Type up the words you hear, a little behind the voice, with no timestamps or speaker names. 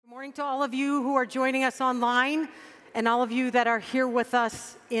morning to all of you who are joining us online and all of you that are here with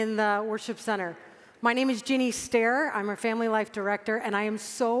us in the worship center. My name is Ginny Stair. I'm our Family Life Director, and I am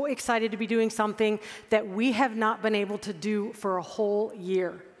so excited to be doing something that we have not been able to do for a whole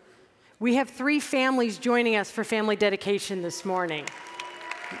year. We have 3 families joining us for family dedication this morning.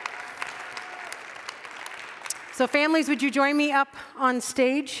 So families, would you join me up on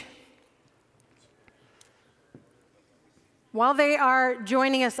stage? While they are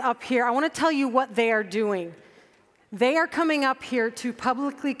joining us up here, I want to tell you what they are doing. They are coming up here to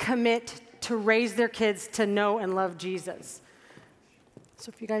publicly commit to raise their kids to know and love Jesus.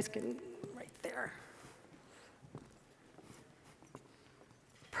 So if you guys can, right there.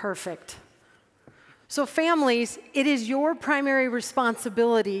 Perfect. So families, it is your primary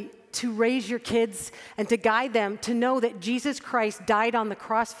responsibility to raise your kids and to guide them to know that Jesus Christ died on the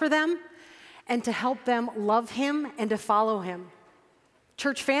cross for them and to help them love him and to follow him.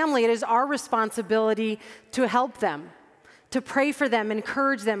 Church family, it is our responsibility to help them, to pray for them,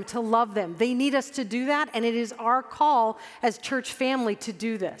 encourage them, to love them. They need us to do that, and it is our call as church family to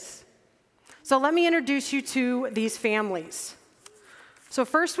do this. So let me introduce you to these families. So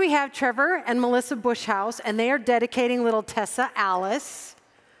first we have Trevor and Melissa Bushhouse, and they are dedicating little Tessa Alice.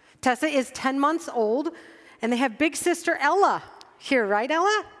 Tessa is 10 months old, and they have big sister Ella here, right,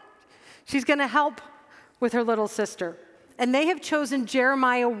 Ella? She's going to help with her little sister. And they have chosen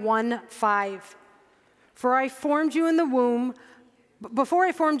Jeremiah 1:5. Before I formed you in the womb,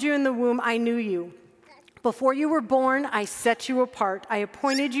 I knew you. Before you were born, I set you apart. I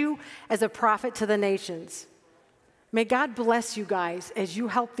appointed you as a prophet to the nations. May God bless you guys as you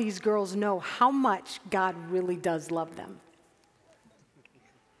help these girls know how much God really does love them.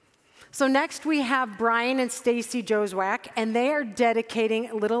 So next we have Brian and Stacy Joswack, and they are dedicating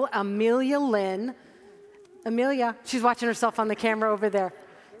little Amelia Lynn. Amelia, she's watching herself on the camera over there.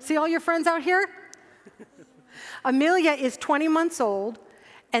 See all your friends out here? Amelia is 20 months old,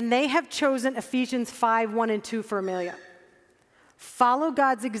 and they have chosen Ephesians 5:1-2 for Amelia. Follow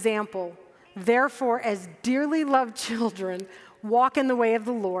God's example. Therefore, as dearly loved children, walk in the way of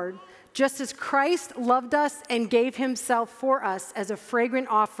the Lord, just as Christ loved us and gave himself for us as a fragrant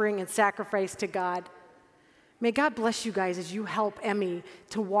offering and sacrifice to God. May God bless you guys as you help Emmy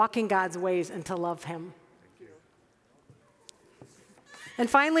to walk in God's ways and to love him. And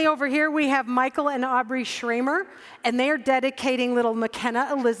finally, over here, we have Michael and Aubrey Schramer, and they are dedicating little McKenna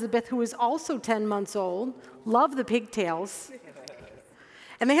Elizabeth, who is also 10 months old. Love the pigtails.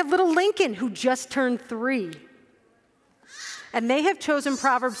 And they have little Lincoln, who just turned 3. And they have chosen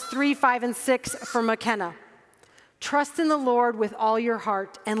Proverbs 3:5-6 for McKenna. Trust in the Lord with all your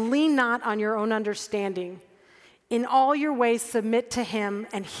heart and lean not on your own understanding. In all your ways submit to him,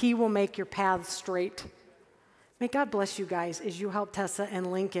 and he will make your paths straight. May God bless you guys as you help Tessa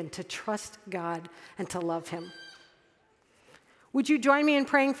and Lincoln to trust God and to love him. Would you join me in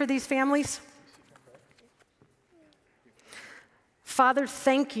praying for these families? Father,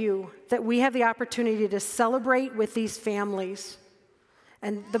 thank you that we have the opportunity to celebrate with these families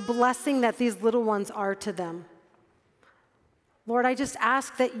and the blessing that these little ones are to them. Lord, I just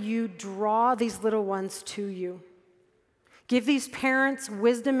ask that you draw these little ones to you. Give these parents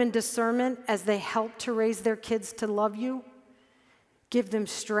wisdom and discernment as they help to raise their kids to love you. Give them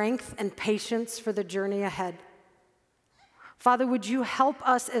strength and patience for the journey ahead. Father, would you help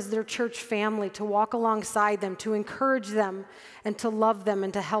us as their church family to walk alongside them, to encourage them, and to love them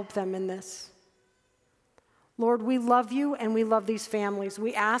and to help them in this? Lord, we love you and we love these families.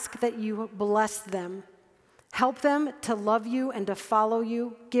 We ask that you bless them. Help them to love you and to follow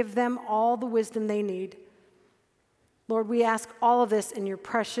you. Give them all the wisdom they need. Lord, we ask all of this in your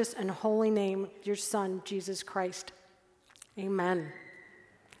precious and holy name, your Son, Jesus Christ. Amen.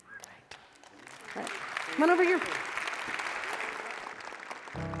 All right. Come on over here.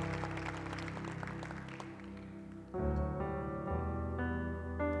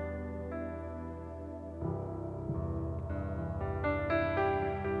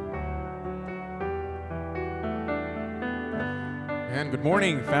 And good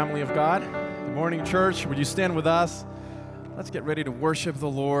morning, family of God. Good morning, church. Would you stand with us? Let's get ready to worship the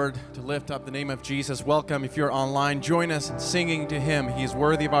Lord, to lift up the name of Jesus. Welcome. If you're online, join us in singing to him. He is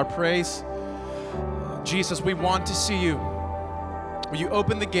worthy of our praise. Jesus, we want to see you. Will you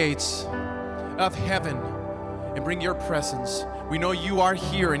open the gates of heaven and bring your presence? We know you are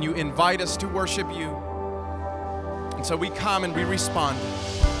here and you invite us to worship you. And so we come and we respond.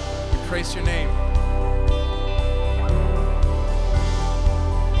 We praise your name.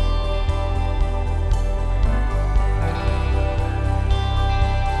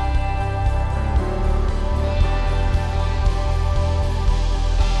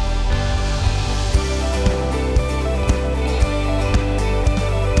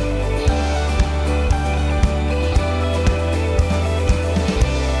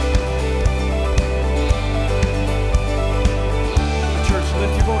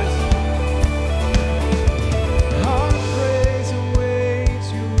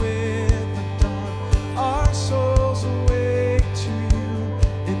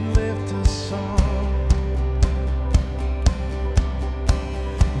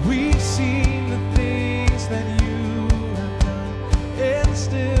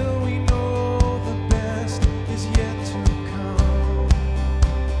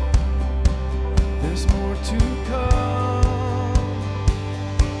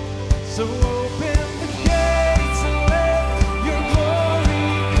 So open the gates and let your glory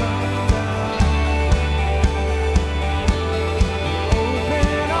come down.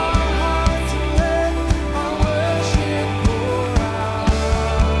 Open our hearts and let our worship pour out.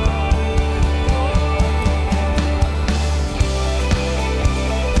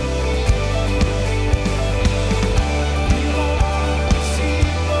 We want to see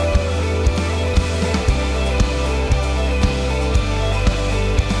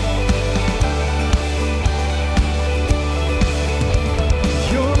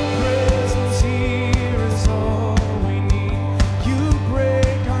your presence here is all we need. You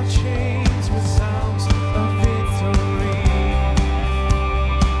break our chains with sounds of victory.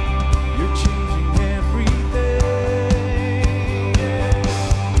 You're changing everything.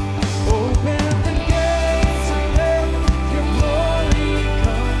 Open the gates and let your glory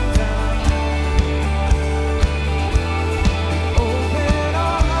come down. Open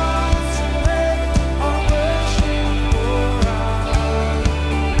our hearts and let our worship pour out.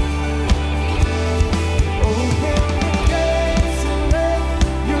 Open the gates and let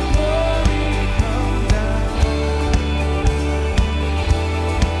your glory come down.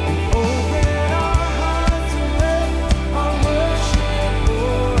 Open our hearts and let our worship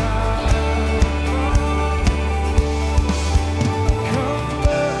pour out. Come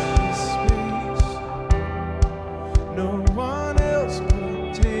flood this space. No one else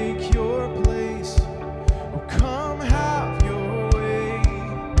could take your place. Oh, come have your way.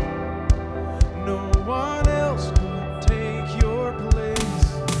 No one else could take your place.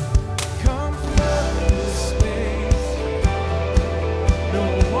 Come flood this space. No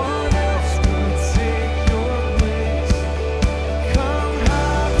one else could take your place. Come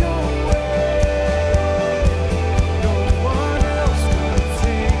have your way. No one else could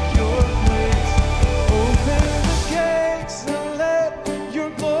take your place. Open the gates and let your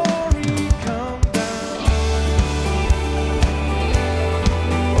glory come down.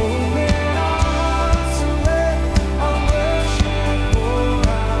 Open our hearts and let our worship pour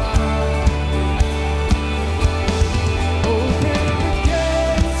out. Open the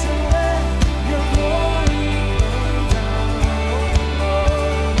gates and let your glory come down.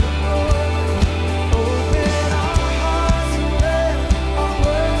 Open our hearts and let our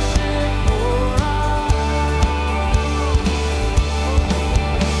worship pour out.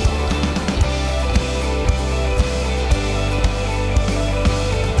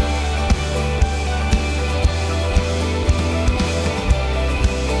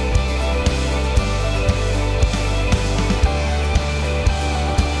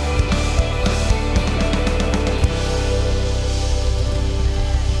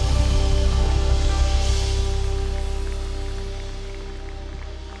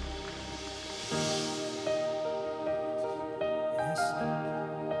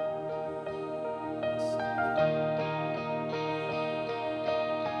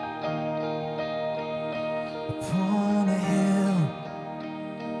 Upon a hill,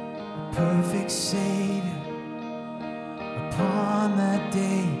 a perfect Savior. Upon that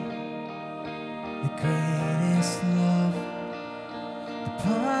day, the greatest love, the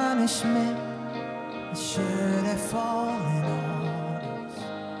punishment that should have fallen on us.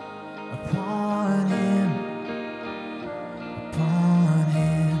 Upon him, upon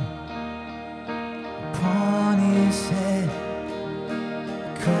him, upon his head,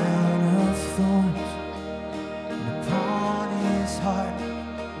 a crown of thorns. Upon his heart,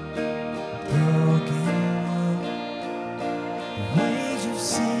 a broken world, the wage of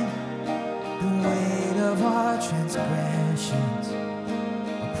sin, the weight of our transgressions.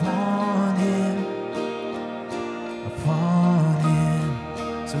 Upon him, upon him.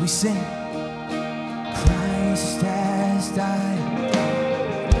 So we sing, Christ has died,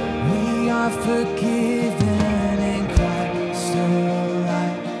 we are forgiven in Christ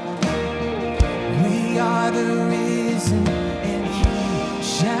alive. We are the risen, and he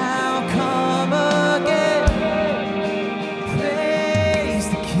shall come again. Praise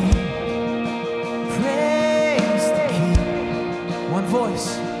the King, praise the King. One voice.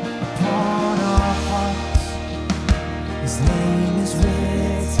 Upon our hearts, his name is written,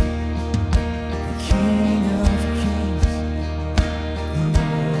 the King of kings, the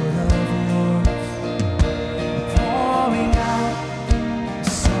Lord of lords. Pouring out a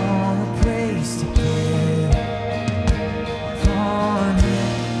song of praise together. Upon him,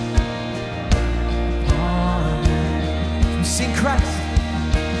 upon him. We sing Christ.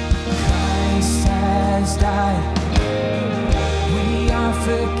 Christ has died. We are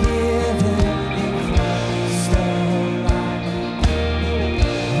forgiven in Christ alive.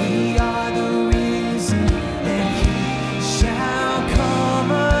 We are the risen, and he shall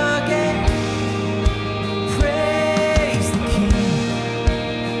come again.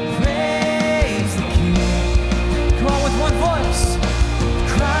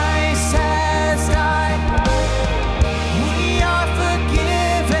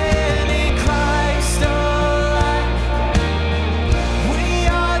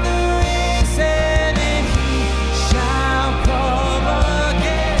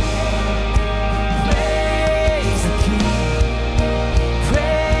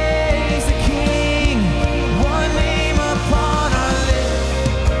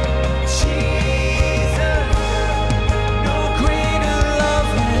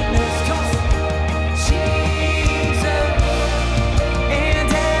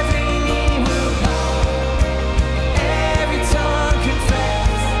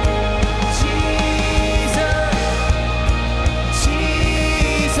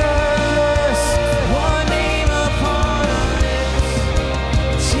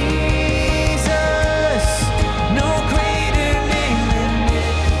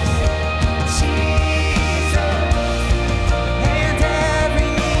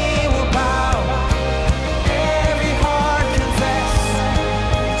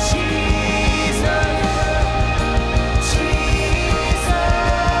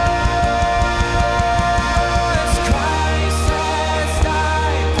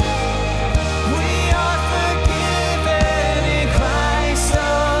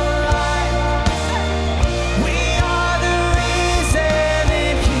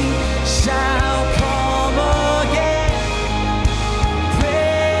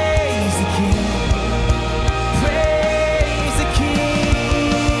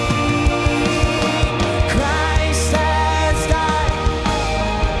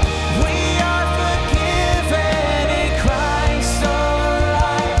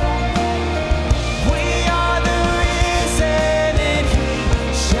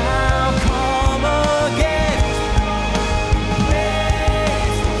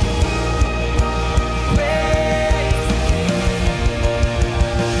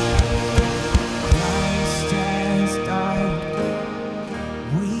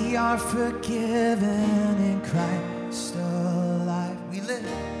 are forgiven in Christ alive. We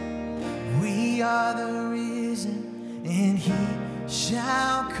live. We are the reason, and He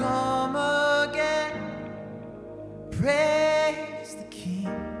shall come again. Praise the King.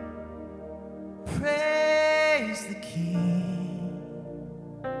 Praise the King.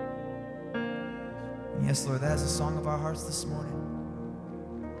 Yes, Lord, that is the song of our hearts this morning.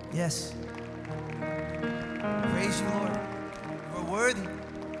 Yes. Praise you, Lord. You are worthy.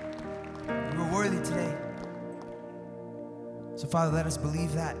 You are worthy today. So, Father, let us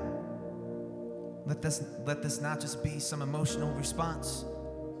believe that. Let this not just be some emotional response,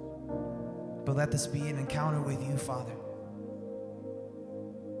 but let this be an encounter with you, Father.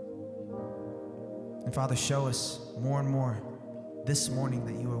 And Father, show us more and more this morning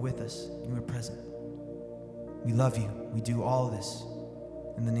that you are with us, you are present. We love you. We do all of this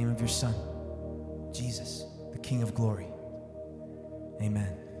in the name of your Son, Jesus, the King of glory.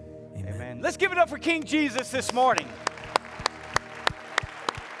 Amen. Amen. Amen. Let's give it up for King Jesus this morning.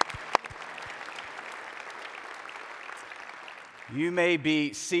 You may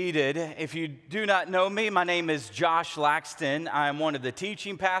be seated. If you do not know me, my name is Josh Laxton. I'm one of the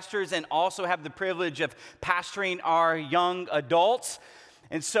teaching pastors and also have the privilege of pastoring our young adults.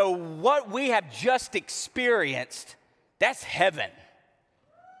 And so what we have just experienced, that's heaven.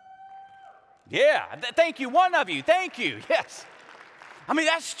 Yeah, thank you, one of you, thank you, yes. I mean,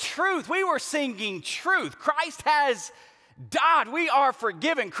 that's truth. We were singing truth. Christ has died. We are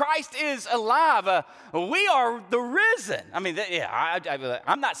forgiven. Christ is alive. We are the risen. I mean,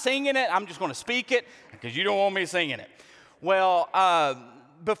 I'm not singing it. I'm just going to speak it because you don't want me singing it. Well,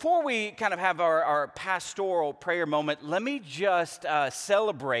 before we kind of have our pastoral prayer moment, let me just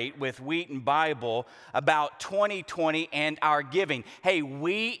celebrate with Wheaton Bible about 2020 and our giving. Hey,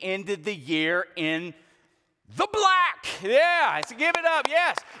 we ended the year in the black. Yeah, so give it up.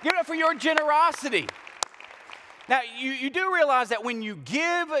 Yes, give it up for your generosity. Now, you do realize that when you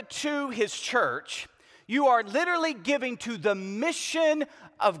give to His church, you are literally giving to the mission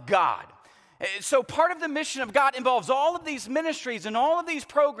of God. So part of the mission of God involves all of these ministries and all of these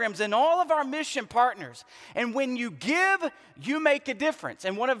programs and all of our mission partners. And when you give, you make a difference.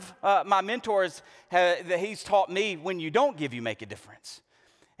 And one of my mentors, he's taught me, when you don't give, you make a difference.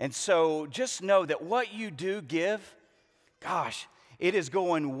 And so just know that what you do give, gosh, it is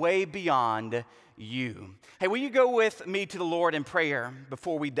going way beyond you. Hey, will you go with me to the Lord in prayer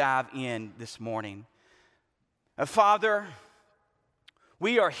before we dive in this morning? Father,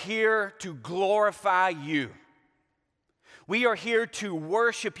 we are here to glorify you. We are here to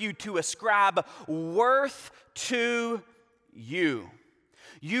worship you, to ascribe worth to you.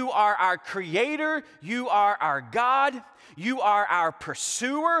 You are our creator. You are our God. You are our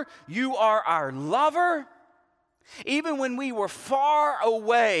pursuer. You are our lover. Even when we were far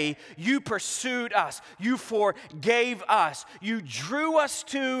away, you pursued us. You forgave us. You drew us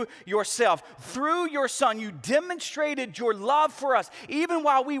to yourself. Through your Son, you demonstrated your love for us. Even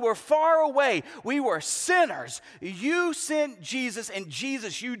while we were far away, we were sinners. You sent Jesus, and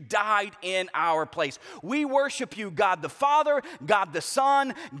Jesus, you died in our place. We worship you, God the Father, God the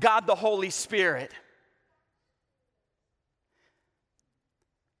Son, God the Holy Spirit.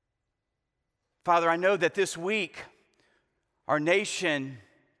 Father, I know that this week our nation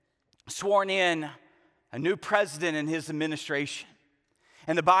sworn in a new president and his administration.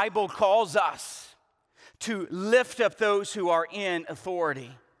 And the Bible calls us to lift up those who are in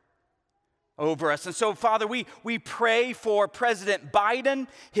authority over us. And so, Father, we pray for President Biden,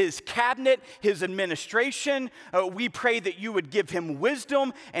 his cabinet, his administration. We pray that you would give him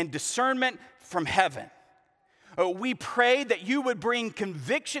wisdom and discernment from heaven. We pray that you would bring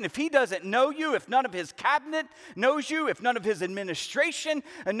conviction. If he doesn't know you, if none of his cabinet knows you, if none of his administration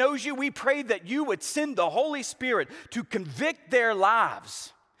knows you, we pray that you would send the Holy Spirit to convict their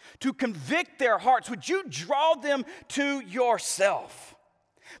lives, to convict their hearts. Would you draw them to yourself?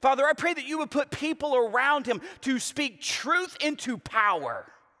 Father, I pray that you would put people around him to speak truth into power.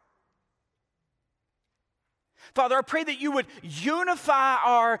 Father, I pray that you would unify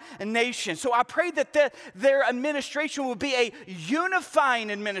our nation. So I pray that their administration will be a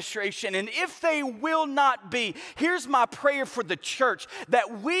unifying administration. And if they will not be, here's my prayer for the church,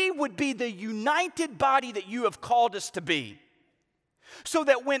 that we would be the united body that you have called us to be. So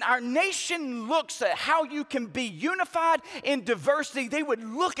that when our nation looks at how you can be unified in diversity, they would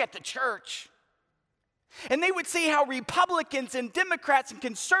look at the church. And they would see how Republicans and Democrats and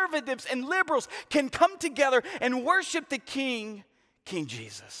conservatives and liberals can come together and worship the King, King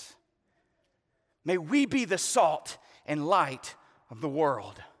Jesus. May we be the salt and light of the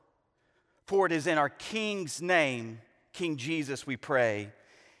world. For it is in our King's name, King Jesus, we pray.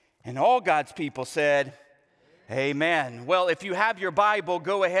 And all God's people said, amen. Well, if you have your Bible,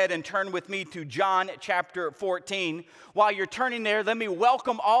 go ahead and turn with me to John chapter 14. While you're turning there, let me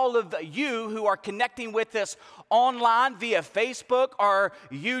welcome all of you who are connecting with us online via Facebook or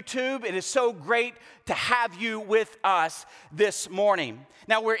YouTube. It is so great to have you with us this morning.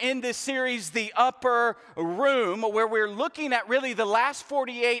 Now, we're in this series, The Upper Room, where we're looking at really the last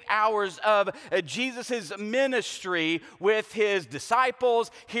 48 hours of Jesus' ministry with his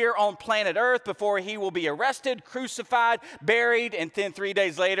disciples here on planet Earth before he will be arrested, crucified, buried, and then 3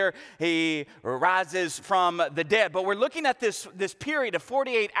 days later, he rises from the dead. But we're looking at this period of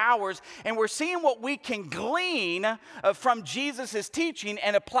 48 hours, and we're seeing what we can glean from Jesus' teaching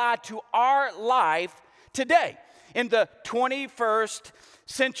and apply to our life today in the 21st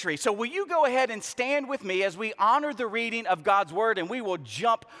century. So will you go ahead and stand with me as we honor the reading of God's word, and we will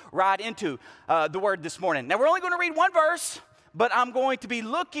jump right into the word this morning. Now, we're only going to read one verse, but I'm going to be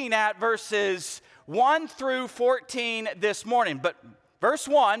looking at verses 1 through 14 this morning. But verse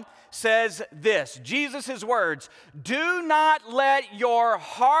 1 says this, Jesus' words, "Do not let your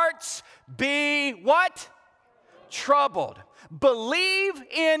hearts be" what? Troubled. Believe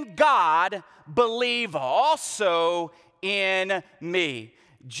in God, believe also in me.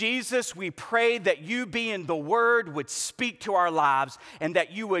 Jesus, we pray that you being the Word would speak to our lives and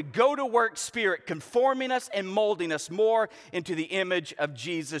that you would go to work, Spirit, conforming us and molding us more into the image of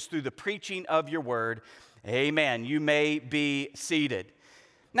Jesus through the preaching of your Word. Amen. You may be seated.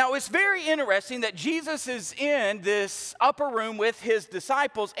 Now, it's very interesting that Jesus is in this upper room with his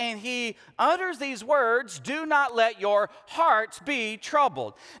disciples, and he utters these words, "Do not let your hearts be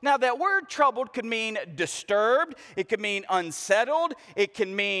troubled." Now, that word troubled could mean disturbed, it could mean unsettled, it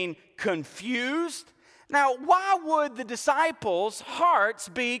can mean confused. Now, why would the disciples' hearts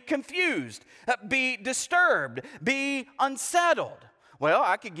be confused, be disturbed, be unsettled? Well,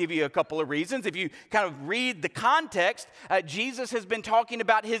 I could give you a couple of reasons. If you kind of read the context, Jesus has been talking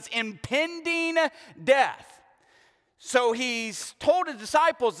about his impending death. So he's told his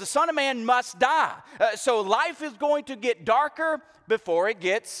disciples, the Son of Man must die. So life is going to get darker before it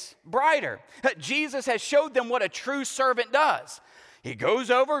gets brighter. Jesus has showed them what a true servant does. He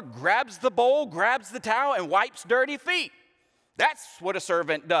goes over, grabs the bowl, grabs the towel, and wipes dirty feet. That's what a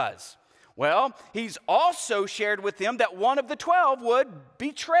servant does. Well, he's also shared with them that one of the 12 would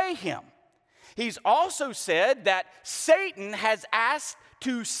betray him. He's also said that Satan has asked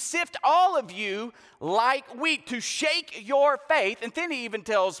to sift all of you like wheat, to shake your faith. And then he even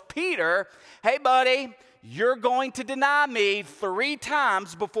tells Peter, "Hey, buddy, you're going to deny me 3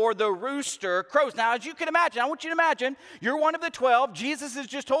 times before the rooster crows." Now, as you can imagine, I want you to imagine, you're one of the 12. Jesus has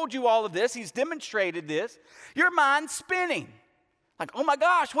just told you all of this. He's demonstrated this. Your mind's spinning. Like, oh my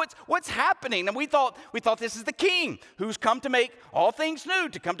gosh, what's happening? And we thought this is the king who's come to make all things new,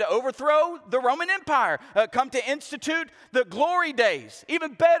 to come to overthrow the Roman Empire, come to institute the glory days,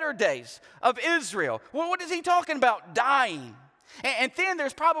 even better days of Israel. Well, what is he talking about? Dying. And then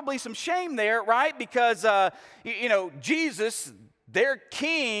there's probably some shame there, right? Because, Jesus, their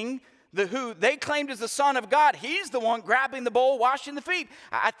king, who they claimed as the Son of God, he's the one grabbing the bowl, washing the feet.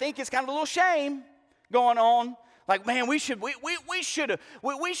 I think it's kind of a little shame going on. Like, man, we should have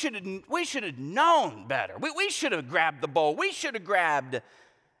known better. We should have grabbed the bowl. We should have grabbed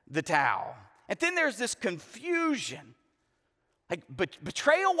the towel. And then there's this confusion. Like,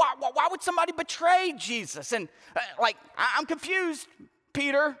 betrayal? Why would somebody betray Jesus? And I'm confused,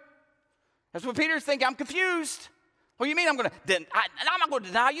 Peter. That's what Peter's thinking. I'm confused. What do you mean I'm not going to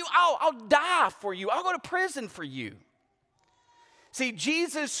deny you? I'll die for you. I'll go to prison for you. See,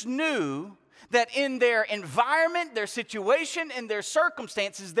 Jesus knew that in their environment, their situation, and their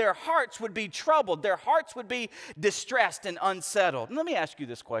circumstances, their hearts would be troubled. Their hearts would be distressed and unsettled. And let me ask you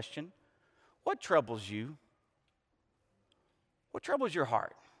this question. What troubles you? What troubles your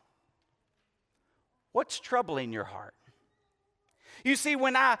heart? What's troubling your heart? You see,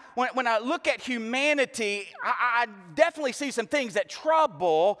 when I look at humanity, I definitely see some things that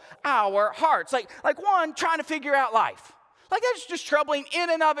trouble our hearts. Like one, trying to figure out life. Like, that's just troubling in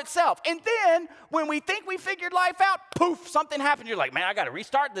and of itself. And then when we think we figured life out, poof, something happened. You're like, man, I got to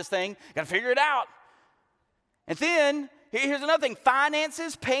restart this thing. Got to figure it out. And then here's another thing,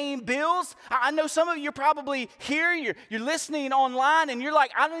 finances, paying bills. I know some of you are probably here, you're listening online, and you're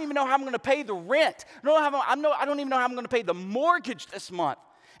like, I don't even know how I'm going to pay the rent. I don't even know how I'm going to pay the mortgage this month.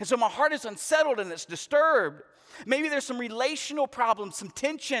 And so my heart is unsettled and it's disturbed. Maybe there's some relational problems, some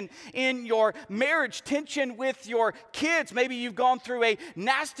tension in your marriage, tension with your kids. Maybe you've gone through a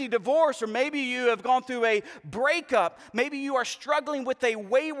nasty divorce, or maybe you have gone through a breakup. Maybe you are struggling with a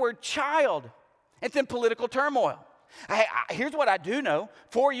wayward child. And then political turmoil. Here's what I do know.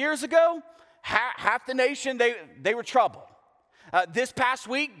 4 years ago, half the nation, they were troubled. This past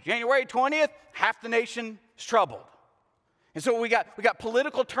week, January 20th, half the nation is troubled. And so we got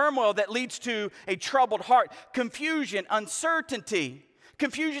political turmoil that leads to a troubled heart, confusion, uncertainty,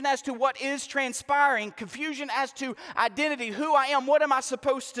 confusion as to what is transpiring, confusion as to identity, who I am, what am I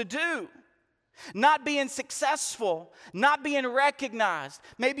supposed to do? Not being successful, not being recognized.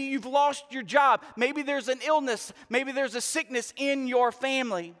 Maybe you've lost your job. Maybe there's an illness. Maybe there's a sickness in your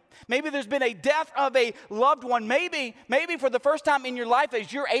family. Maybe there's been a death of a loved one. Maybe for the first time in your life,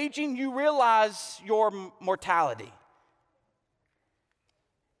 as you're aging, you realize your mortality.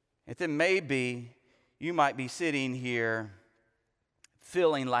 And then maybe you might be sitting here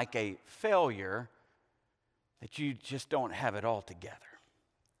feeling like a failure, that you just don't have it all together.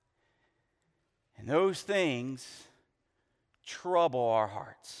 And those things trouble our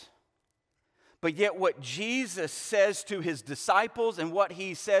hearts. But yet what Jesus says to his disciples and what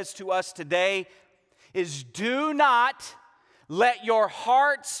he says to us today is, do not let your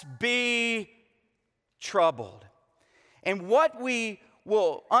hearts be troubled. And what we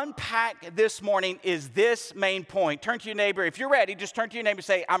will unpack this morning is this main point. Turn to your neighbor. If you're ready, just turn to your neighbor and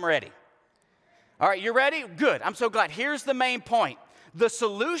say, I'm ready. All right, you ready? Good. I'm so glad. Here's the main point. The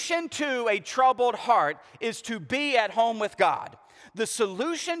solution to a troubled heart is to be at home with God. The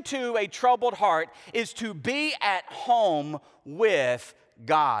solution to a troubled heart is to be at home with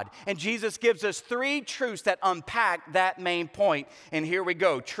God. And Jesus gives us 3 truths that unpack that main point. And here we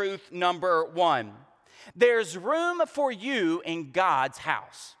go. Truth number 1. There's room for you in God's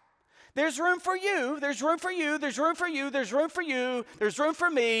house. There's room for you, there's room for you, there's room for you, there's room for you, there's room for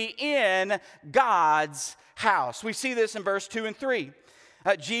me in God's house. We see this in verse 2 and 3.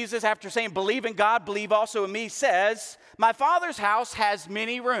 Jesus, after saying, believe in God, believe also in me, says, my Father's house has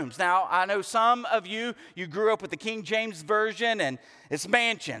many rooms. Now, I know some of you grew up with the King James Version, and it's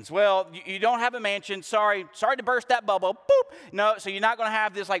mansions. Well, you don't have a mansion. Sorry to burst that bubble. Boop. No, so you're not going to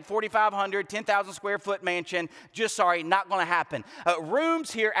have this like 4,500, 10,000 square foot mansion. Just sorry, not going to happen. Rooms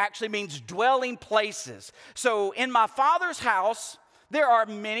here actually means dwelling places. So in my Father's house, there are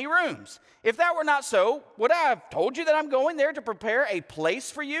many rooms. If that were not so, would I have told you that I'm going there to prepare a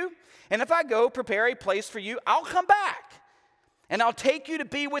place for you? And if I go prepare a place for you, I'll come back. And I'll take you to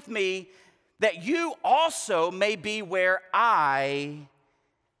be with me, that you also may be where I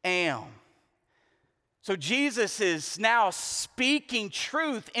am. So Jesus is now speaking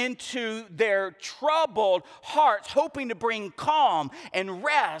truth into their troubled hearts, hoping to bring calm and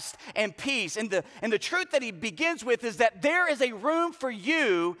rest and peace. And the truth that he begins with is that there is a room for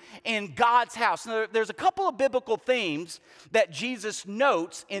you in God's house. Now, there's a couple of biblical themes that Jesus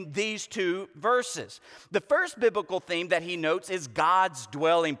notes in these 2 verses. The first biblical theme that he notes is God's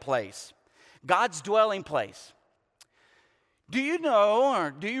dwelling place. God's dwelling place. Do you know,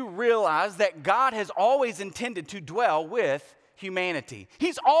 or do you realize that God has always intended to dwell with humanity?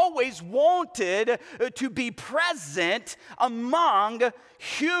 He's always wanted to be present among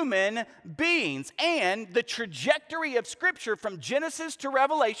human beings. And the trajectory of Scripture from Genesis to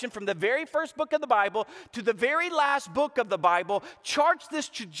Revelation, from the very first book of the Bible to the very last book of the Bible, charts this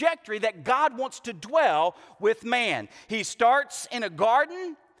trajectory that God wants to dwell with man. He starts in a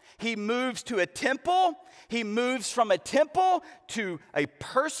garden. He moves to a temple. He moves from a temple to a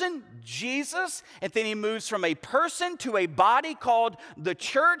person, Jesus, and then he moves from a person to a body called the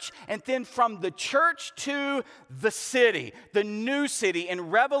church, and then from the church to the city, the new city in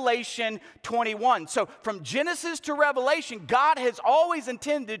Revelation 21. So from Genesis to Revelation, God has always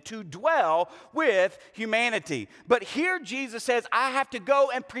intended to dwell with humanity. But here Jesus says, I have to go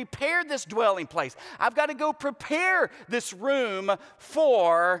and prepare this dwelling place. I've got to go prepare this room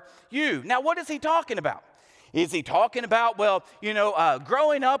for you. Now, what is he talking about? Is he talking about,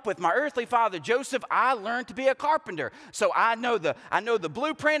 growing up with my earthly father Joseph, I learned to be a carpenter. So I know the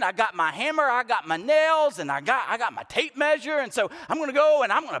blueprint. I got my hammer, I got my nails, and I got my tape measure. And so I'm going to go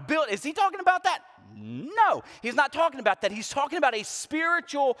and I'm going to build. Is he talking about that? No, he's not talking about that. He's talking about a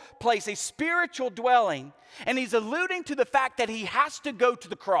spiritual place, a spiritual dwelling. And he's alluding to the fact that he has to go to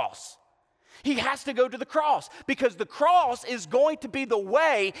the cross. He has to go to the cross because the cross is going to be the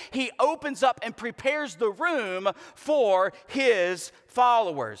way he opens up and prepares the room for his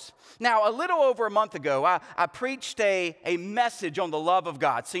followers. Now, a little over a month ago, I preached a message on the love of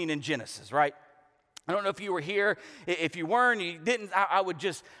God seen in Genesis, right? I don't know if you were here. If you weren't, you didn't, I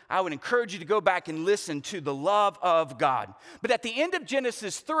would encourage you to go back and listen to the love of God. But at the end of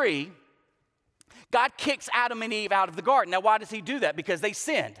Genesis 3, God kicks Adam and Eve out of the garden. Now, why does he do that? Because they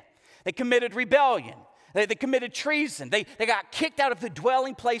sinned. They committed rebellion. They committed treason. They got kicked out of the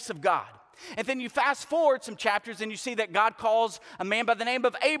dwelling place of God. And then you fast forward some chapters and you see that God calls a man by the name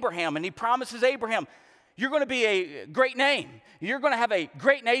of Abraham, and he promises Abraham, you're going to be a great name. You're going to have a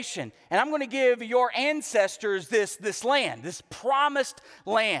great nation, and I'm going to give your ancestors this land, this promised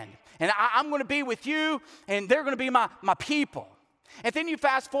land. And I'm going to be with you, and they're going to be my people. And then you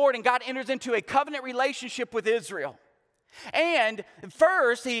fast forward, and God enters into a covenant relationship with Israel. And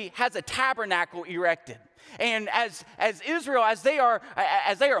first, he has a tabernacle erected. And as Israel, as they are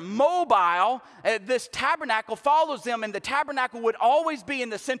mobile, this tabernacle follows them, and the tabernacle would always be in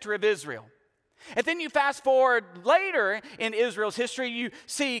the center of Israel. And then you fast forward later in Israel's history, you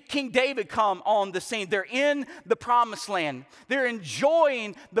see King David come on the scene. They're in the promised land. They're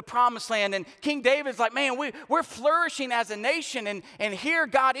enjoying the promised land. And King David's like, man, we're flourishing as a nation. And here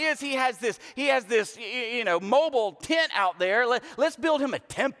God is. He has this mobile tent out there. Let's build him a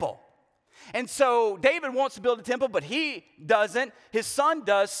temple. And so David wants to build a temple, but he doesn't. His son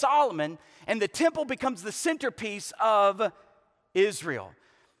does, Solomon. And the temple becomes the centerpiece of Israel.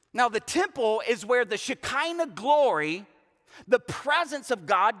 Now, the temple is where the Shekinah glory, the presence of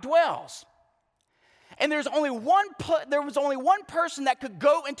God, dwells. And there was only one person that could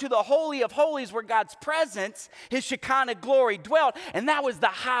go into the Holy of Holies where God's presence, his Shekinah glory, dwelled, and that was the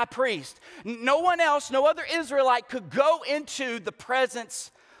high priest. No one else, no other Israelite could go into the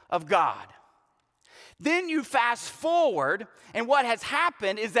presence of God. Then you fast forward, and what has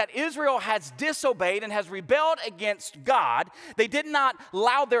happened is that Israel has disobeyed and has rebelled against God. They did not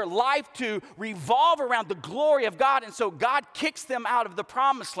allow their life to revolve around the glory of God, and so God kicks them out of the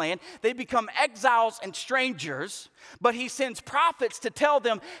promised land. They become exiles and strangers, but he sends prophets to tell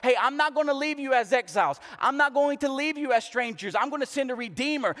them, hey, I'm not going to leave you as exiles. I'm not going to leave you as strangers. I'm going to send a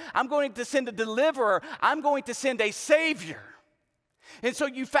redeemer. I'm going to send a deliverer. I'm going to send a savior. And so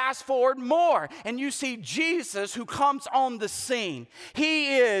you fast forward more, and you see Jesus who comes on the scene.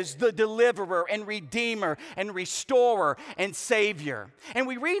 He is the deliverer and redeemer and restorer and savior. And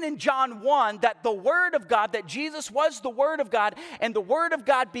we read in John 1 that the Word of God, that Jesus was the Word of God, and the Word of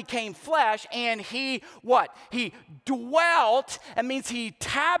God became flesh, and he what? He dwelt. That means he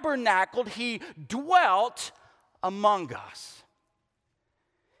tabernacled. He dwelt among us.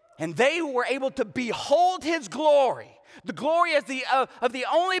 And they were able to behold his glory. The glory of the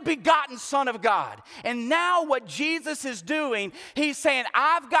only begotten Son of God. And now what Jesus is doing, he's saying,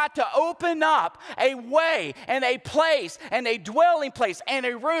 I've got to open up a way and a place and a dwelling place and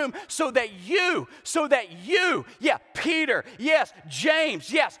a room so that you, yeah, Peter, yes,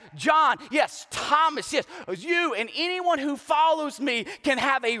 James, yes, John, yes, Thomas, yes, you and anyone who follows me can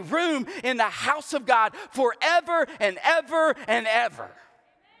have a room in the house of God forever and ever and ever.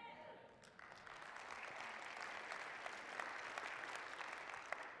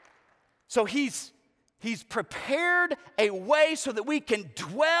 So he's prepared a way so that we can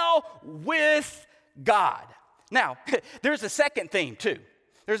dwell with God. Now, there's a second theme too.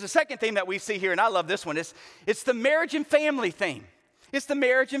 There's a second theme that we see here, and I love this one. It's the marriage and family theme. It's the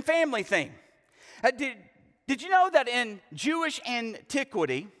marriage and family theme. Did you know that in Jewish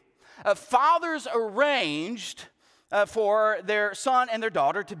antiquity, fathers arranged for their son and their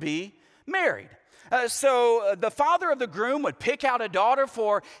daughter to be married? So the father of the groom would pick out a daughter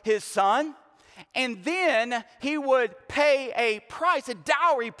for his son, and then he would pay a price, a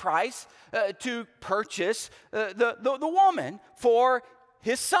dowry price, to purchase the woman for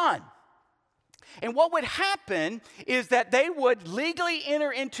his son. And what would happen is that they would legally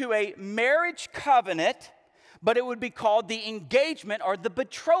enter into a marriage covenant, but it would be called the engagement or the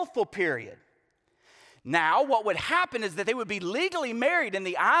betrothal period. Now, what would happen is that they would be legally married in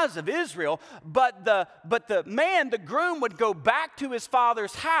the eyes of Israel, but the man, the groom, would go back to his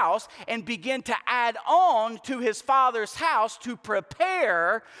father's house and begin to add on to his father's house to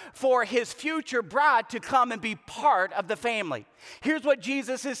prepare for his future bride to come and be part of the family. Here's what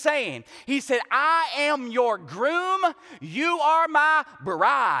Jesus is saying. He said, I am your groom, you are my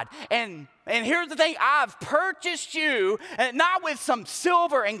bride. And here's the thing, I've purchased you, not with some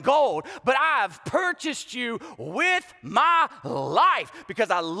silver and gold, but I've purchased you with my life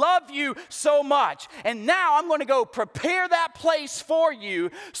because I love you so much. And now I'm going to go prepare that place for you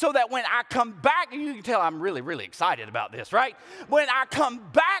so that when I come back, you can tell I'm really, really excited about this, right? When I come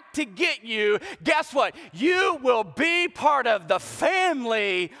back to get you, guess what? You will be part of the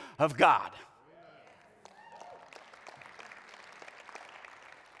family of God.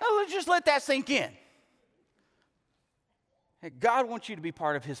 Now, let's just let that sink in. That God wants you to be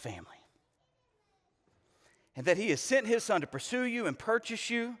part of his family. And that he has sent his son to pursue you and purchase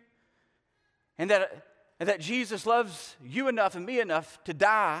you. And that Jesus loves you enough and me enough to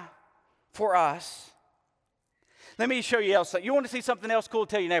die for us. Let me show you else. You want to see something else cool?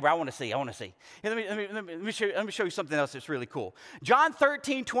 Tell your neighbor, I want to see. Here, let me show you something else that's really cool. John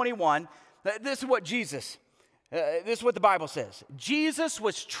 13:21. This is what this is what the Bible says. Jesus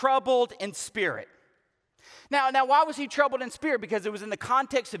was troubled in spirit. Now, why was he troubled in spirit? Because it was in the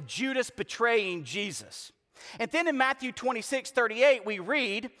context of Judas betraying Jesus. And then in Matthew 26:38, we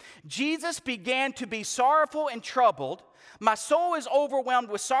read, Jesus began to be sorrowful and troubled. My soul is overwhelmed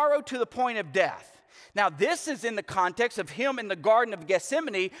with sorrow to the point of death. Now, this is in the context of him in the Garden of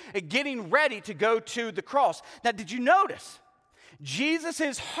Gethsemane getting ready to go to the cross. Now, did you notice?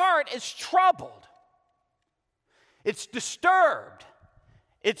 Jesus' heart is troubled. It's disturbed.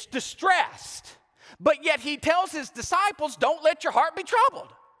 It's distressed. But yet he tells his disciples, don't let your heart be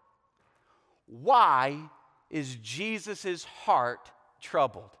troubled. Why is Jesus' heart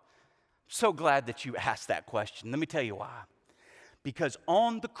troubled? I'm so glad that you asked that question. Let me tell you why. Because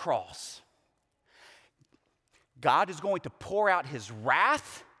on the cross, God is going to pour out his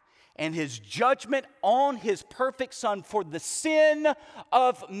wrath and his judgment on his perfect Son for the sin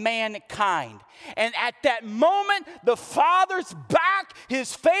of mankind. And at that moment, the Father's back,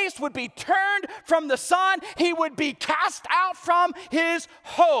 his face would be turned from the Son. He would be cast out from his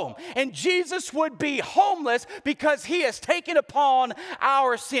home. And Jesus would be homeless because he has taken upon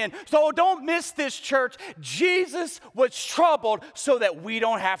our sin. So don't miss this, church. Jesus was troubled so that we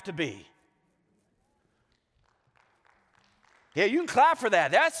don't have to be. Yeah, you can clap for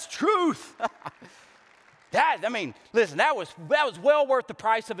that. That's truth. Listen, that was well worth the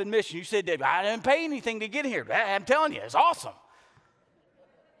price of admission. You said, I didn't pay anything to get here. I'm telling you, it's awesome.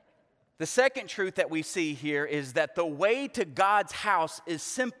 The second truth that we see here is that the way to God's house is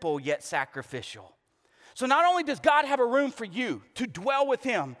simple yet sacrificial. So not only does God have a room for you to dwell with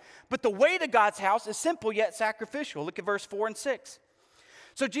him, but the way to God's house is simple yet sacrificial. Look at verse 4 and 6.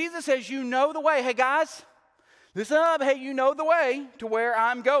 So Jesus says, you know the way. Hey, guys. Listen up, hey, you know the way to where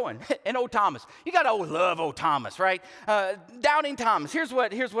I'm going. And old Thomas, you got to love old Thomas, right? Doubting Thomas, here's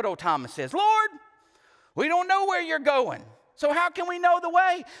what old Thomas says. Lord, we don't know where you're going, so how can we know the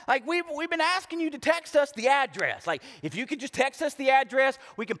way? Like, we've been asking you to text us the address. Like, if you could just text us the address,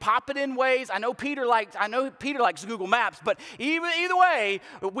 we can pop it in Waze. I know Peter likes Google Maps, but either way,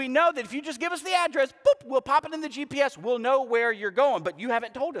 we know that if you just give us the address, boop, we'll pop it in the GPS. We'll know where you're going, but you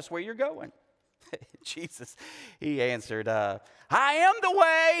haven't told us where you're going. Jesus, he answered, I am the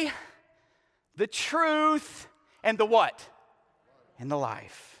way, the truth, and the what? And the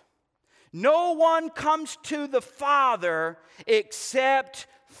life. No one comes to the Father except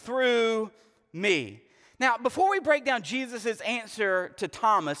through me. Now, before we break down Jesus' answer to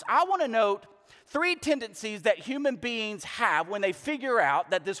Thomas, I want to note 3 tendencies that human beings have when they figure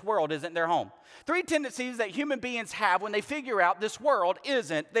out that this world isn't their home. 3 tendencies that human beings have when they figure out this world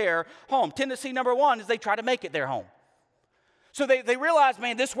isn't their home. Tendency number 1 is they try to make it their home. So they realize,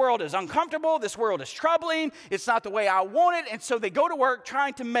 man, this world is uncomfortable, this world is troubling, it's not the way I want it, and so they go to work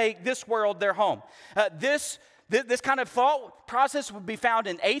trying to make this world their home. This kind of thought process would be found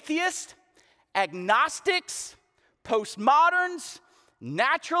in atheists, agnostics, postmoderns,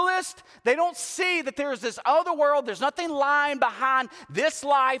 naturalists. They don't see that there's this other world, there's nothing lying behind this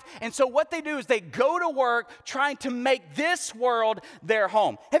life, and so what they do is they go to work trying to make this world their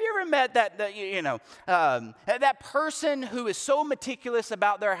home. Have you ever met that person who is so meticulous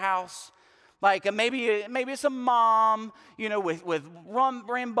about their house? Like maybe it's a mom, with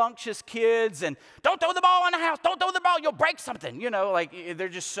rambunctious kids, and don't throw the ball in the house, don't throw the ball, you'll break something. They're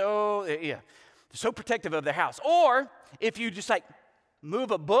just so protective of their house. Or if you just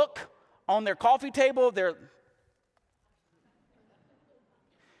move a book on their coffee table,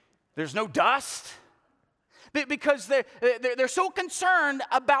 there's no dust, because they're so concerned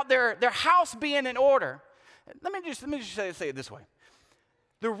about their house being in order. Let me just say it this way.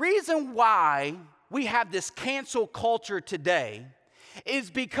 The reason why we have this cancel culture today is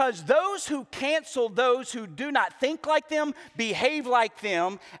because those who cancel those who do not think like them, behave like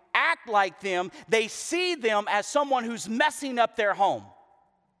them, act like them, they see them as someone who's messing up their home.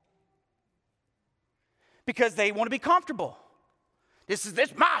 Because they want to be comfortable. This is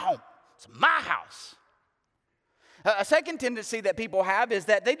my home. It's my house. A second tendency that people have is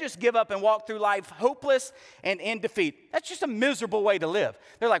that they just give up and walk through life hopeless and in defeat. That's just a miserable way to live.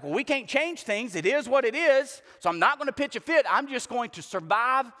 They're like, well, we can't change things. It is what it is, so I'm not going to pitch a fit. I'm just going to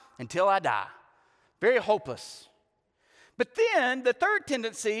survive until I die. Very hopeless. But then the third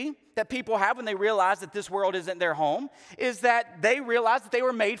tendency that people have when they realize that this world isn't their home is that they realize that they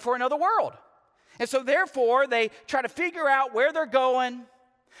were made for another world. And so therefore, they try to figure out where they're going,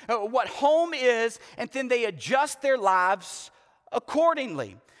 what home is, and then they adjust their lives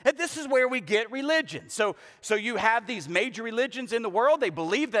accordingly. And this is where we get religion. So you have these major religions in the world. They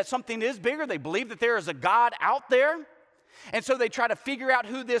believe that something is bigger. They believe that there is a God out there. And so they try to figure out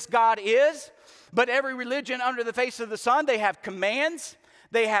who this God is. But every religion under the face of the sun, they have commands,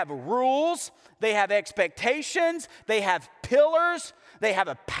 they have rules, they have expectations, they have pillars, they have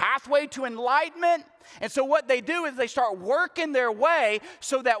a pathway to enlightenment. And so what they do is they start working their way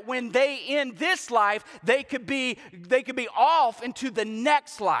so that when they end this life, they could be off into the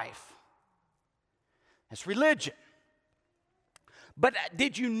next life. That's religion. But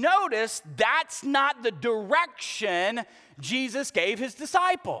did you notice that's not the direction Jesus gave his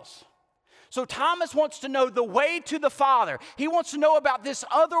disciples? So Thomas wants to know the way to the Father. He wants to know about this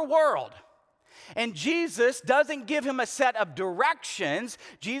other world. And Jesus doesn't give him a set of directions.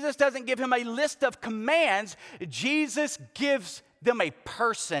 Jesus doesn't give him a list of commands. Jesus gives them a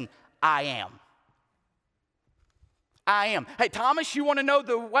person, I am. I am. Hey, Thomas, you want to know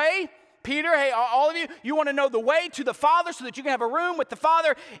the way? Peter, hey, all of you, you want to know the way to the Father so that you can have a room with the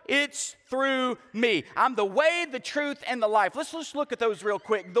Father? It's through me. I'm the way, the truth, and the life. Let's just look at those real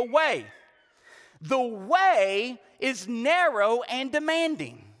quick. The way. The way is narrow and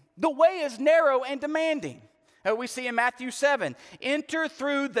demanding. The way is narrow and demanding. We see in Matthew 7, enter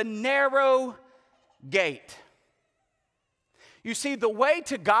through the narrow gate. You see, the way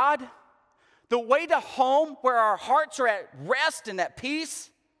to God, the way to home where our hearts are at rest and at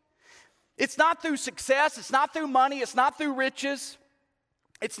peace, it's not through success, it's not through money, it's not through riches,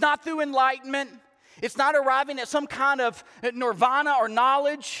 it's not through enlightenment, it's not arriving at some kind of nirvana or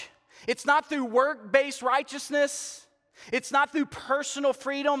knowledge, it's not through work-based righteousness, it's not through personal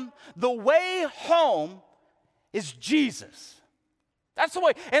freedom. The way home is Jesus. That's the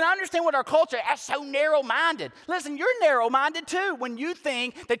way. And I understand what our culture is so narrow-minded. Listen, you're narrow-minded too. When you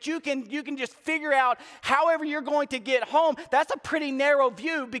think that you can just figure out however you're going to get home, that's a pretty narrow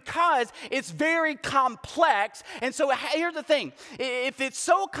view because it's very complex. And so here's the thing. If it's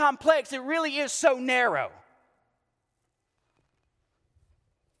so complex, it really is so narrow.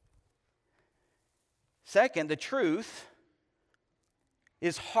 Second, the truth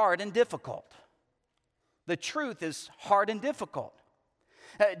is hard and difficult. The truth is hard and difficult.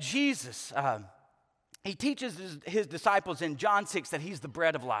 Jesus, he teaches his disciples in John 6 that he's the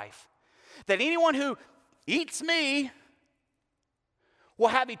bread of life. That anyone who eats me will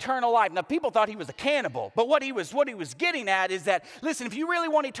have eternal life. Now, people thought he was a cannibal, but what he was getting at is that, listen, if you really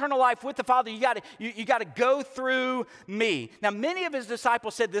want eternal life with the Father, you got to go through me. Now, many of his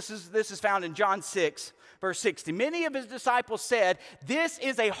disciples said, this is found in John 6, verse 60. Many of his disciples said, this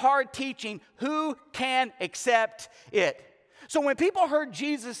is a hard teaching. Who can accept it? So when people heard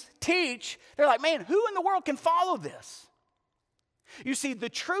Jesus teach, they're like, man, who in the world can follow this? You see, the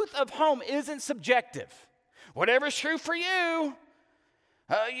truth of home isn't subjective. Whatever's true for you,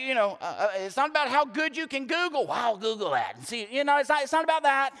 it's not about how good you can Google. Well, I'll Google that and see. It's not about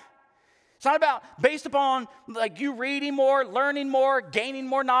that. It's not about based upon like you reading more, learning more, gaining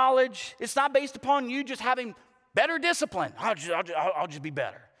more knowledge. It's not based upon you just having better discipline. I'll just be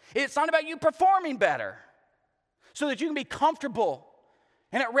better. It's not about you performing better so that you can be comfortable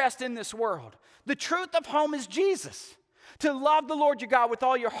and at rest in this world. The truth of home is Jesus. To love the Lord your God with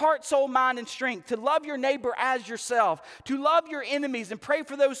all your heart, soul, mind, and strength. To love your neighbor as yourself. To love your enemies and pray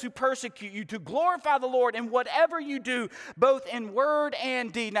for those who persecute you. To glorify the Lord in whatever you do, both in word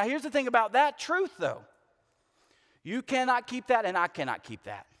and deed. Now here's the thing about that truth though. You cannot keep that and I cannot keep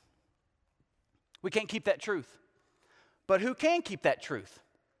that. We can't keep that truth. But who can keep that truth?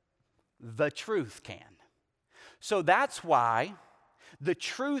 The truth can. So that's why the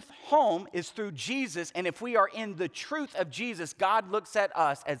truth home is through Jesus, and if we are in the truth of Jesus, God looks at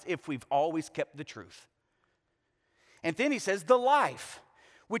us as if we've always kept the truth. And then he says, the life,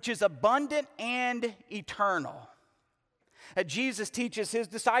 which is abundant and eternal. Jesus teaches his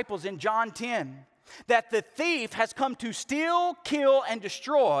disciples in John 10 that the thief has come to steal, kill, and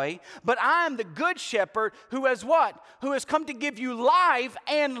destroy, but I am the good shepherd who has what? Who has come to give you life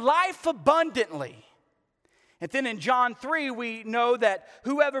and life abundantly. And then in John 3, we know that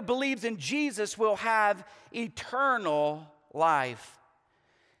whoever believes in Jesus will have eternal life.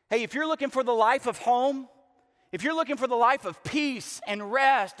 Hey, if you're looking for the life of home, if you're looking for the life of peace and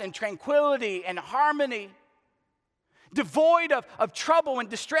rest and tranquility and harmony, devoid of trouble and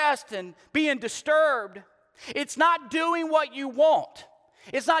distress and being disturbed, it's not doing what you want.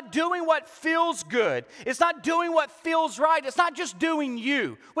 It's not doing what feels good. It's not doing what feels right. It's not just doing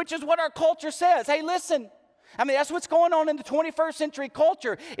you, which is what our culture says. Hey, listen. I mean, that's what's going on in the 21st century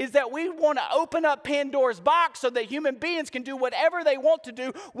culture is that we want to open up Pandora's box so that human beings can do whatever they want to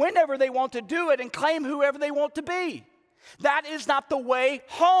do, whenever they want to do it, and claim whoever they want to be. That is not the way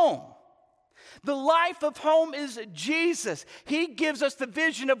home. The life of home is Jesus. He gives us the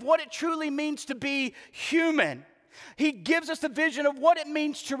vision of what it truly means to be human. He gives us the vision of what it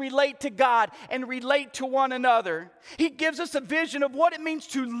means to relate to God and relate to one another. He gives us a vision of what it means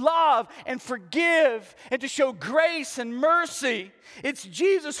to love and forgive and to show grace and mercy. It's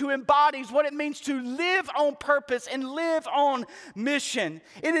Jesus who embodies what it means to live on purpose and live on mission.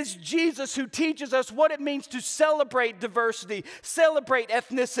 It is Jesus who teaches us what it means to celebrate diversity, celebrate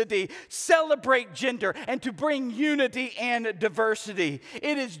ethnicity, celebrate gender, and to bring unity and diversity.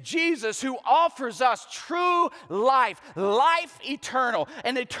 It is Jesus who offers us true life, life eternal,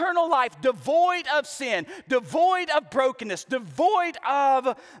 an eternal life devoid of sin, devoid of brokenness, devoid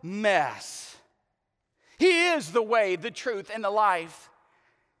of mess. He is the way, the truth, and the life.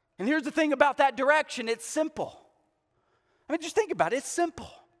 And here's the thing about that direction, it's simple. I mean, just think about it, it's simple.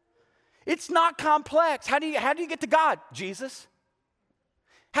 It's not complex. How do you get to God? Jesus.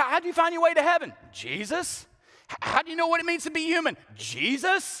 How do you find your way to heaven? Jesus. How do you know what it means to be human?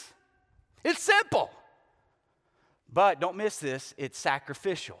 Jesus. It's simple. But don't miss this, it's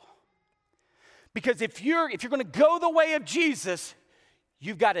sacrificial. Because if you're going to go the way of Jesus,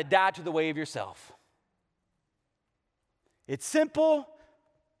 you've got to die to the way of yourself. It's simple,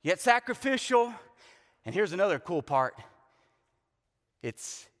 yet sacrificial. And here's another cool part.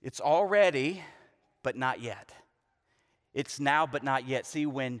 It's already, but not yet. It's now, but not yet. See,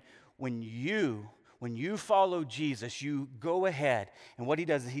 when you follow Jesus, you go ahead, and what he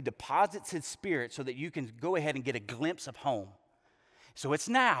does is he deposits his Spirit so that you can go ahead and get a glimpse of home. So it's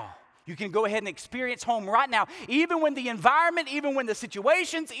now. You can go ahead and experience home right now, even when the environment, even when the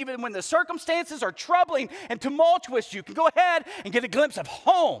situations, even when the circumstances are troubling and tumultuous, you can go ahead and get a glimpse of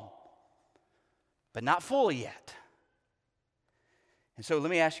home, but not fully yet. And so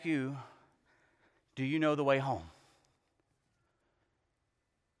let me ask you, do you know the way home?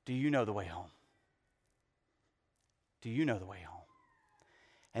 Do you know the way home? Do you know the way home?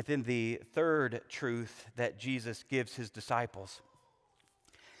 And then the third truth that Jesus gives his disciples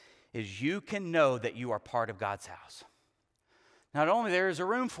is you can know that you are part of God's house. Not only there is a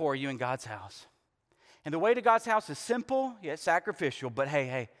room for you in God's house, and the way to God's house is simple yet sacrificial, but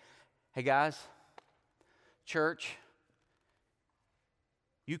hey guys, church,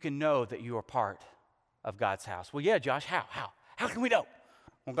 you can know that you are part of God's house. Well, yeah, Josh, how? How can we know?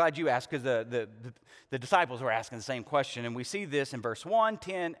 I'm glad you asked, because the disciples were asking the same question, and we see this in verse 1,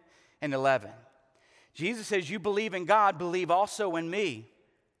 10, and 11. Jesus says, you believe in God, believe also in me.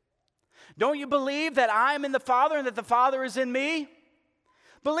 Don't you believe that I am in the Father and that the Father is in me?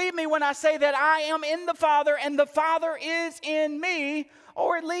 Believe me when I say that I am in the Father and the Father is in me,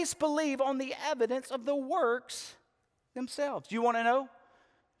 or at least believe on the evidence of the works themselves. Do you want to know?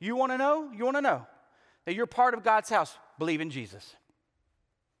 You want to know? You want to know that you're part of God's house? Believe in Jesus.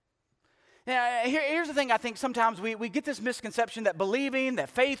 Now, here's the thing. I think sometimes we get this misconception that believing, that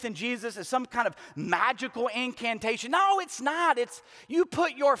faith in Jesus is some kind of magical incantation. No, it's not. It's you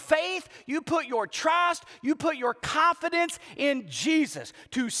put your faith, you put your trust, you put your confidence in Jesus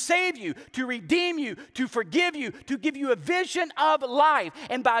to save you, to redeem you, to forgive you, to give you a vision of life.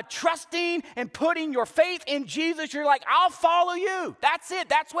 And by trusting and putting your faith in Jesus, you're like, I'll follow you. That's it.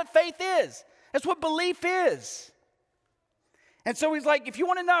 That's what faith is. That's what belief is. And so he's like, if you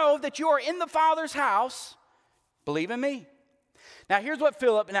want to know that you are in the Father's house, believe in me. Now here's what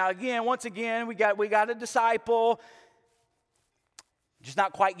Philip, once again, we got a disciple, just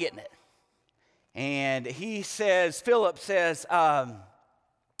not quite getting it. And Philip says,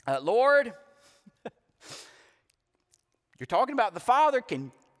 Lord, you're talking about the Father.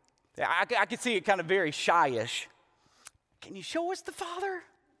 I could see it kind of very shy-ish. Can you show us the Father?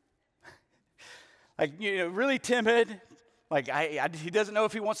 Really timid. He doesn't know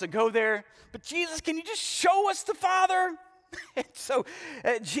if he wants to go there. But Jesus, can you just show us the Father? And so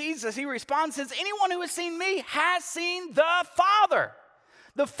Jesus, he responds, says, anyone who has seen me has seen the Father.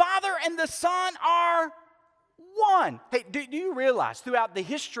 The Father and the Son are one. Hey, do you realize throughout the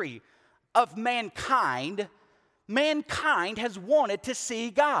history of mankind has wanted to see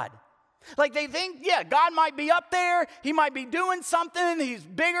God? They think, God might be up there. He might be doing something. He's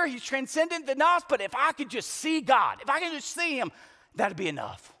bigger. He's transcendent than us. But if I could just see God, if I could just see him, that'd be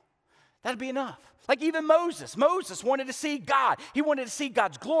enough. That'd be enough. Even Moses. Moses wanted to see God. He wanted to see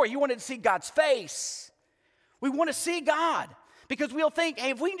God's glory. He wanted to see God's face. We want to see God because we'll think,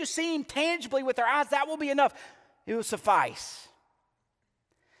 hey, if we can just see him tangibly with our eyes, that will be enough. It will suffice.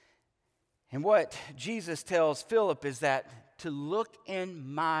 And what Jesus tells Philip is that to look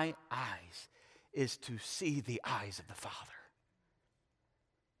in my eyes is to see the eyes of the Father.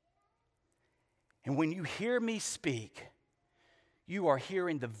 And when you hear me speak, you are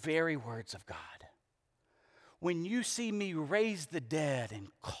hearing the very words of God. When you see me raise the dead and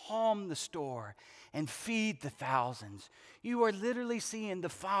calm the storm and feed the thousands, you are literally seeing the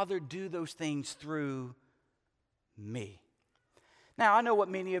Father do those things through me. Now, I know what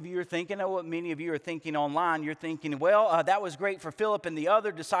many of you are thinking. I know what many of you are thinking online. You're thinking, well, that was great for Philip and the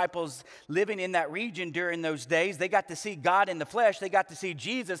other disciples living in that region during those days. They got to see God in the flesh. They got to see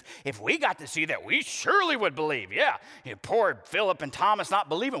Jesus. If we got to see that, we surely would believe. Yeah, poor Philip and Thomas not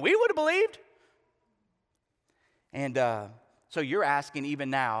believing. We would have believed. And so you're asking even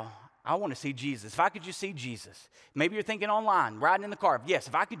now, I want to see Jesus. If I could just see Jesus. Maybe you're thinking online, riding in the car. Yes,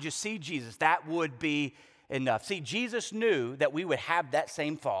 if I could just see Jesus, that would be enough. See, Jesus knew that we would have that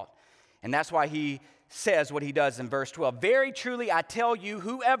same thought. And that's why he says what he does in verse 12. Very truly, I tell you,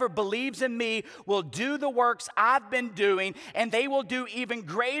 whoever believes in me will do the works I've been doing, and they will do even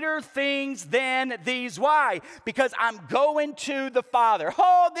greater things than these. Why? Because I'm going to the Father.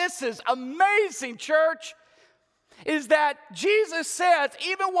 Oh, this is amazing, church. Is that Jesus says,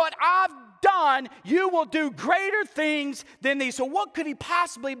 even what I've done, you will do greater things than these. So what could he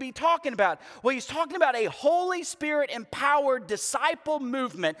possibly be talking about? Well, he's talking about a Holy Spirit empowered disciple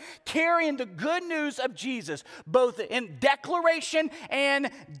movement carrying the good news of Jesus, both in declaration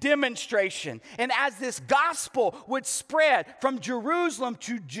and demonstration. And as this gospel would spread from Jerusalem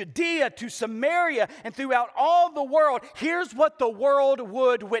to Judea to Samaria and throughout all the world, here's what the world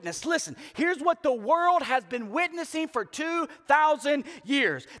would witness. Listen, here's what the world has been witnessing for 2,000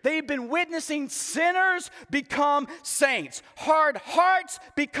 years. They've been witnessing sinners become saints. Hard hearts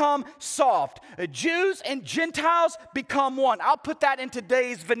become soft. Jews and Gentiles become one. I'll put that in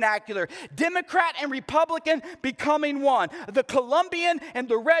today's vernacular. Democrat and Republican becoming one. The Colombian and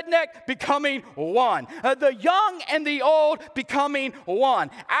the redneck becoming one. The young and the old becoming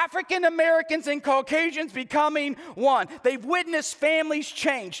one. African Americans and Caucasians becoming one. They've witnessed families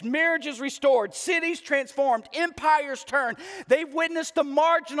changed, marriages restored, cities transformed, empires turned. They've witnessed the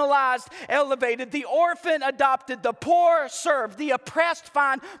marginalized elevated, the orphan adopted, the poor served, the oppressed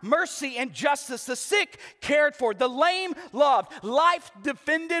find mercy and justice, the sick cared for, the lame loved, life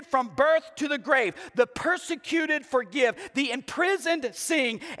defended from birth to the grave, the persecuted forgive, the imprisoned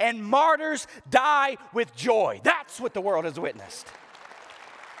sing, and martyrs die with joy. That's what the world has witnessed.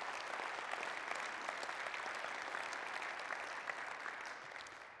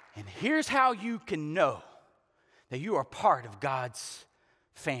 And here's how you can know that you are part of God's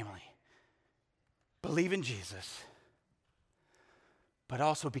family. Believe in Jesus, but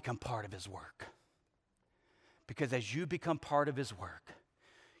also become part of his work. Because as you become part of his work,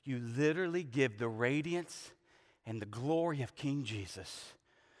 you literally give the radiance and the glory of King Jesus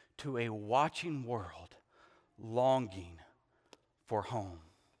to a watching world longing for home.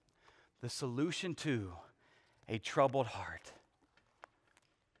 The solution to a troubled heart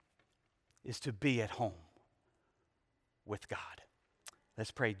is to be at home with God.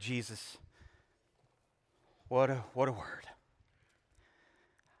 Let's pray. Jesus, what a word.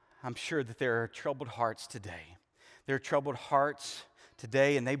 I'm sure that there are troubled hearts today. There are troubled hearts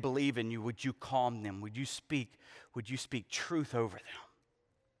today, and they believe in you. Would you calm them? Would you speak truth over them?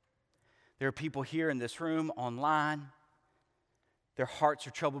 There are people here in this room, online. Their hearts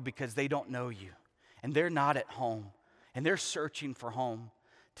are troubled because they don't know you, and they're not at home, and they're searching for home.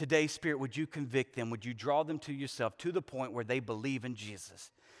 Today, Spirit, would you convict them? Would you draw them to yourself to the point where they believe in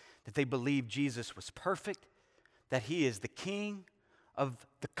Jesus, that they believe Jesus was perfect, that he is the King of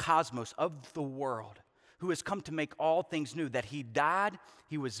the cosmos, of the world, who has come to make all things new, that he died,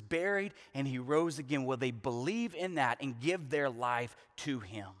 he was buried, and he rose again. Will they believe in that and give their life to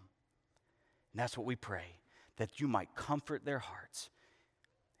him? And that's what we pray, that you might comfort their hearts.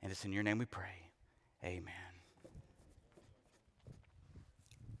 And it's in your name we pray. Amen.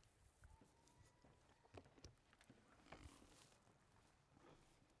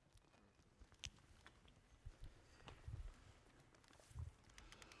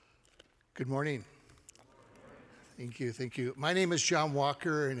 Good morning. Thank you. My name is John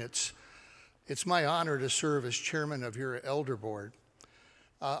Walker, and it's my honor to serve as chairman of your elder board.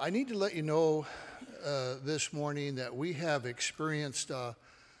 I need to let you know this morning that we have experienced a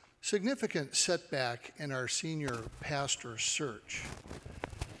significant setback in our senior pastor search.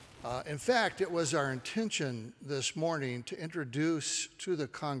 In fact, it was our intention this morning to introduce to the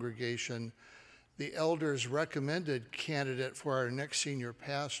congregation the elders' recommended candidate for our next senior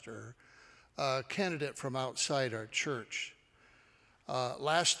pastor, a candidate from outside our church.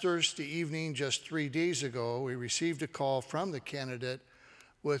 Last Thursday evening, just 3 days ago, we received a call from the candidate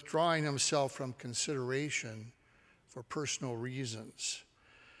withdrawing himself from consideration for personal reasons.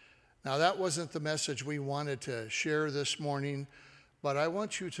 Now, that wasn't the message we wanted to share this morning, but I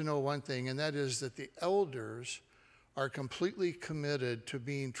want you to know one thing, and that is that the elders are completely committed to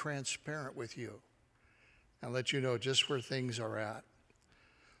being transparent with you and let you know just where things are at.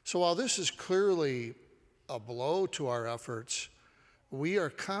 So while this is clearly a blow to our efforts, we are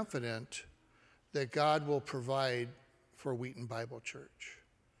confident that God will provide for Wheaton Bible Church.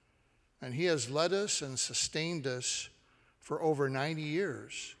 And he has led us and sustained us for over 90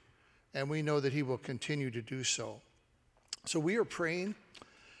 years, and we know that he will continue to do so. So we are praying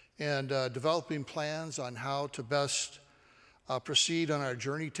and developing plans on how to best proceed on our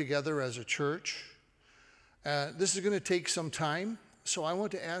journey together as a church. This is going to take some time, so I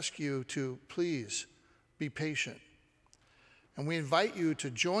want to ask you to please be patient. And we invite you to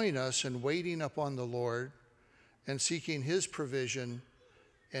join us in waiting upon the Lord and seeking his provision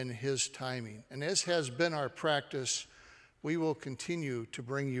and his timing. And as has been our practice, we will continue to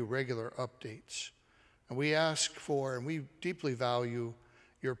bring you regular updates. And we ask for, and we deeply value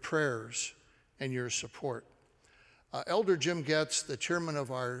your prayers and your support. Elder Jim Getz, the chairman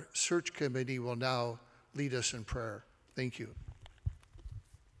of our search committee, will now lead us in prayer. Thank you.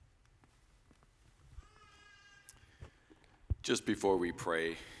 Just before we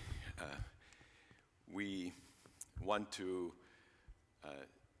pray, we want to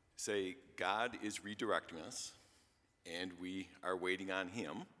say God is redirecting us, and we are waiting on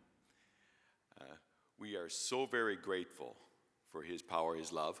him. We are so very grateful for his power,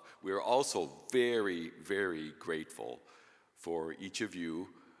 his love. We are also very, very grateful for each of you,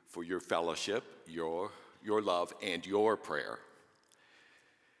 for your fellowship, your love, and your prayer.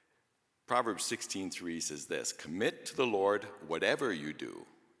 Proverbs 16:3 says this: "Commit to the Lord whatever you do,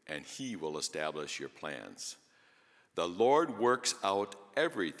 and he will establish your plans. The Lord works out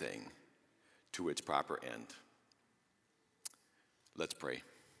everything to its proper end." Let's pray.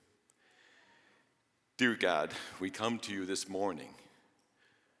 Dear God, we come to you this morning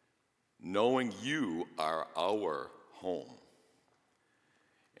knowing you are our home.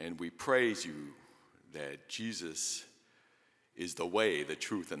 And we praise you that Jesus is the way, the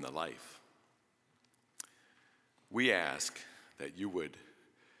truth, and the life. We ask that you would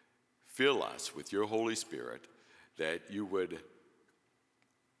fill us with your Holy Spirit, that you would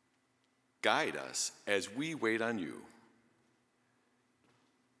guide us as we wait on you,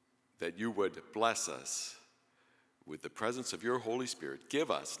 that you would bless us with the presence of your Holy Spirit. Give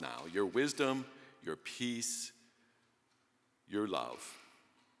us now your wisdom, your peace, your love,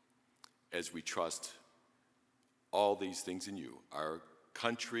 as we trust all these things in you. Our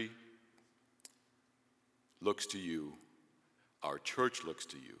country looks to you, our church looks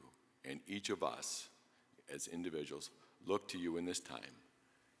to you, and each of us as individuals look to you in this time.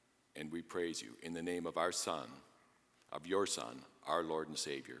 And we praise you in the name of our Son, of your Son, our Lord and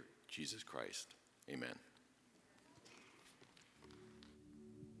Savior, Jesus Christ. Amen.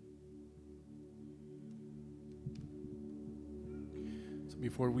 So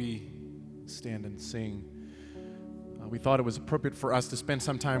before we stand and sing, we thought it was appropriate for us to spend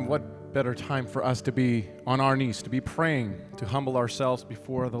some time. What better time for us to be on our knees, to be praying, to humble ourselves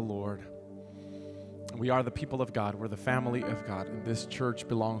before the Lord. We are the people of God. We're the family of God. And this church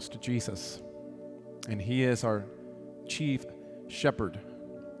belongs to Jesus. And he is our chief shepherd.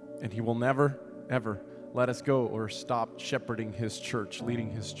 And he will never, ever let us go or stop shepherding his church, leading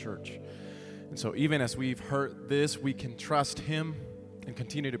his church. And so even as we've heard this, we can trust him and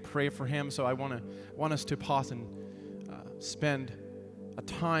continue to pray for him. So I want us to pause and spend a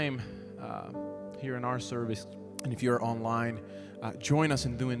time here in our service. And if you're online, join us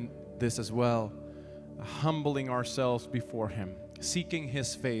in doing this as well, humbling ourselves before him, seeking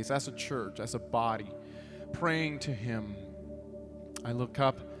his face as a church, as a body, praying to him. I look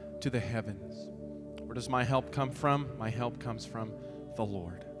up to the heavens. Where does my help come from? My help comes from the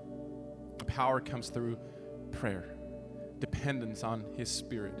Lord. Power comes through prayer, dependence on his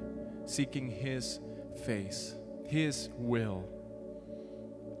Spirit, seeking his face, his will,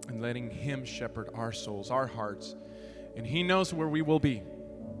 and letting him shepherd our souls, our hearts. And he knows where we will be,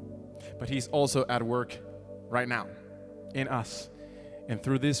 but he's also at work right now in us, and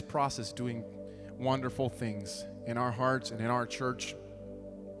through this process doing wonderful things in our hearts and in our church.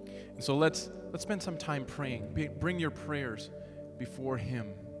 And so let's spend some time praying. Bring your prayers before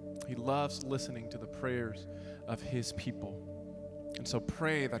him. He loves listening to the prayers of his people. And so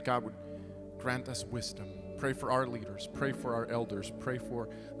pray that God would grant us wisdom. Pray for our leaders. Pray for our elders. Pray for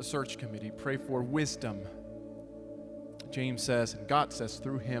the search committee. Pray for wisdom. James says, and God says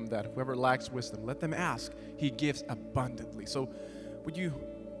through him, that whoever lacks wisdom, let them ask. He gives abundantly. So would you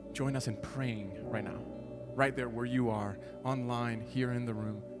join us in praying right now? right there where you are, online, here in the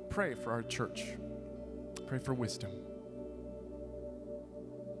room. Pray for our church. Pray for wisdom.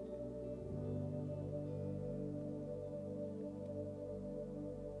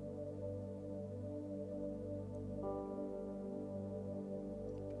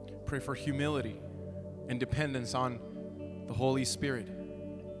 Pray for humility and dependence on the Holy Spirit.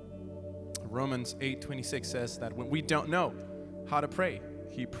 Romans 8:26 says that when we don't know how to pray,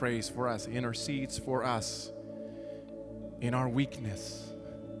 He prays for us, intercedes for us in our weakness.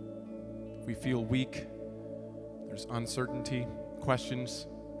 If we feel weak, there's uncertainty, questions,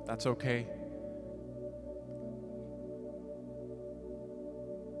 that's okay.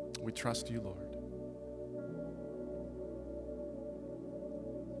 We trust you, Lord.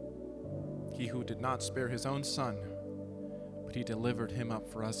 He who did not spare his own son, but he delivered him up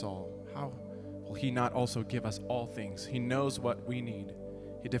for us all. How will he not also give us all things? He knows what we need.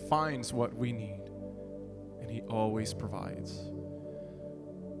 He defines what we need. And he always provides.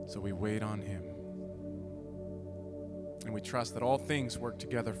 So we wait on him. And we trust that all things work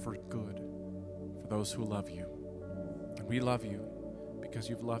together for good for those who love you. And we love you because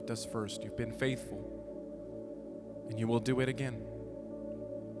you've loved us first. You've been faithful. And you will do it again.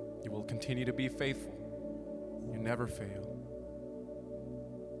 You will continue to be faithful. You never fail.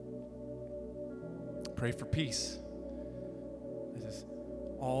 Pray for peace. This is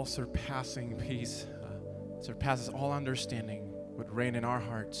all surpassing peace, surpasses all understanding, would reign in our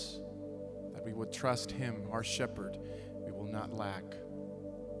hearts, that we would trust Him, our shepherd. We will not lack.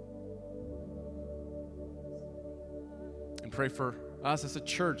 And pray for us as a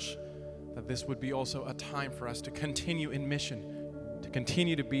church, that this would be also a time for us to continue in mission, to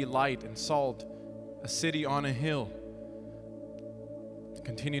continue to be light and salt, a city on a hill, to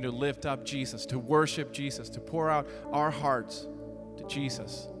continue to lift up Jesus, to worship Jesus, to pour out our hearts to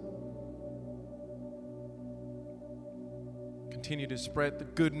Jesus. Continue to spread the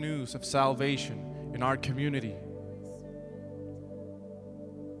good news of salvation in our community.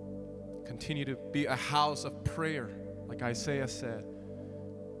 Continue to be a house of prayer, like Isaiah said.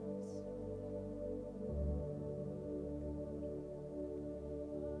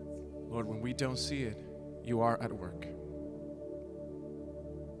 Lord, when we don't see it, you are at work.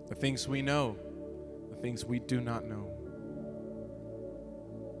 The things we know, the things we do not know.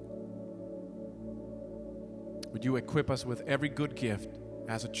 Would you equip us with every good gift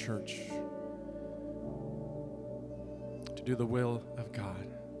as a church to do the will of God,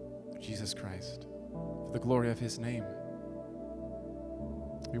 Jesus Christ, for the glory of His name.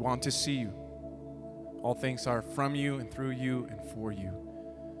 We want to see you. All things are from you and through you and for you.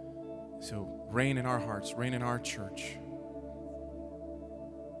 So reign in our hearts, reign in our church.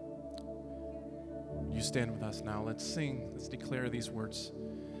 You stand with us now. Let's sing. Let's declare these words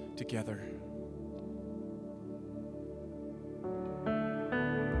together.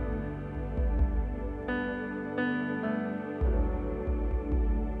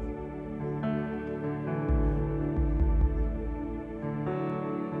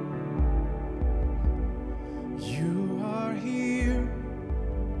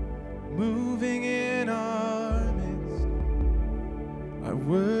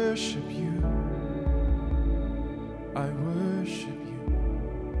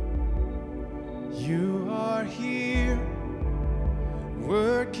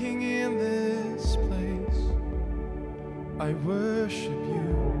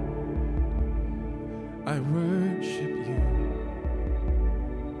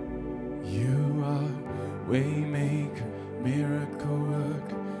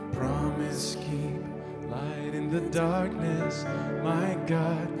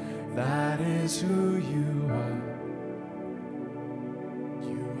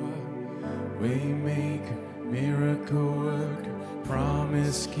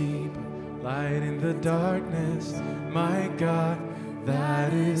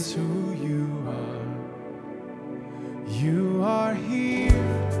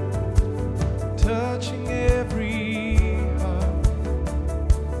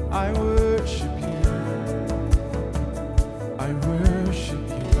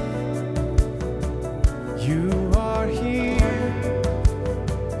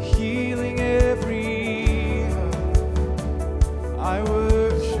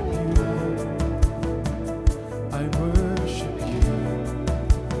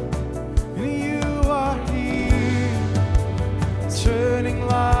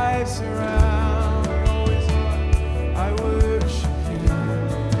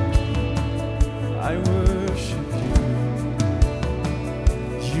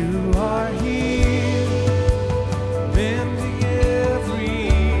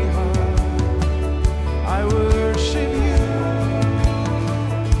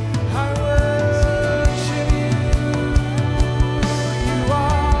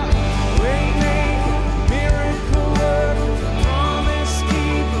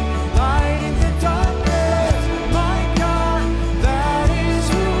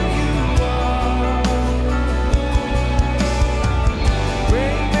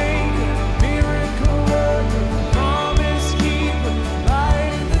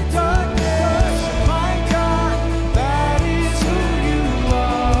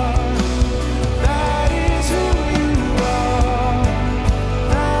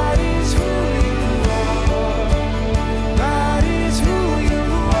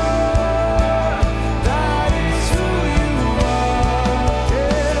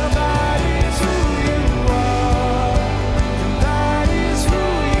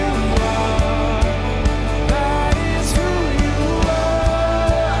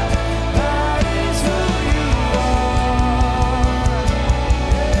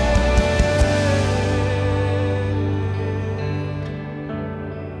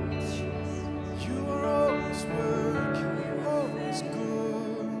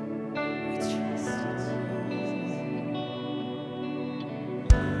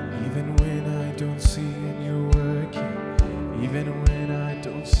 don't see it, you're working. Even when I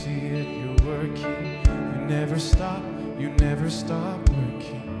don't see it, you're working. You never stop working. You never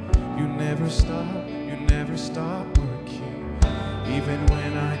stop working. Even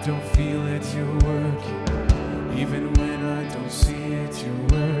when I don't feel it, you're working. Even when I don't see it, you're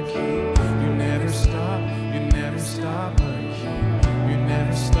working. You never stop working. You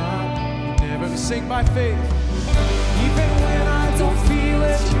never sing by faith. Even when I don't feel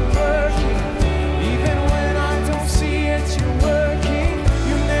it, you're working. Even when I don't see it, you're working.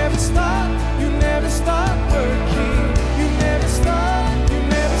 You never stop working. You never stop working.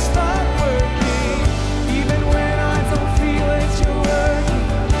 Even when I don't feel it, you're working.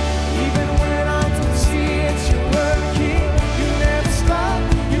 Even when I don't see it, you're working. You never stop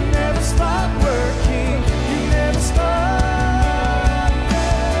working. You never stop.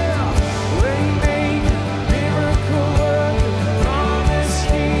 Waymaker, miracle worker, promise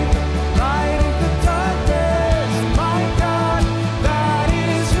keeper, light in the darkness. My God, that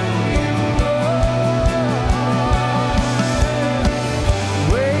is who you are.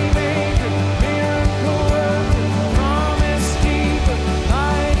 Waymaker, miracle worker, promise keeper,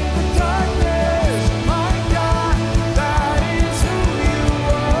 light in the darkness. My God, that is who you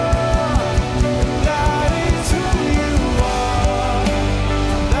are. That is who you are.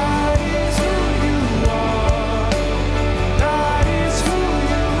 That is who you are. That is who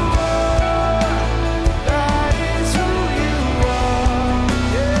you are. That is who you are.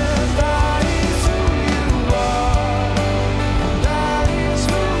 Yes, that is who you are. That is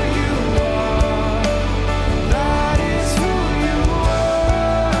who you are. That is who you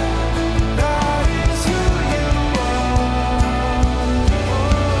are. That is who you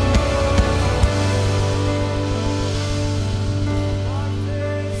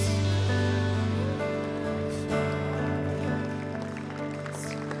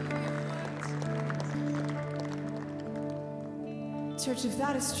Church, if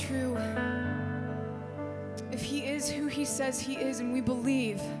that is true, if he is who he says he is, and we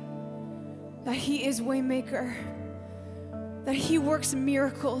believe that he is Waymaker, that he works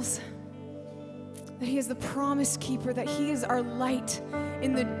miracles, that he is the promise keeper, that he is our light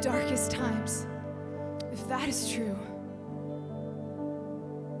in the darkest times, if that is true,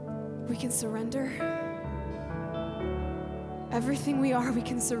 we can surrender. Everything we are, we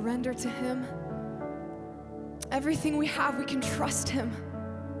can surrender to him. Everything we have, we can trust him.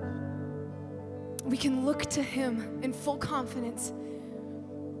 We can look to him in full confidence.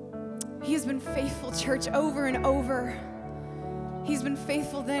 He has been faithful, church, over and over. He's been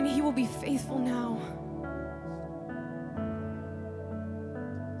faithful then, he will be faithful now.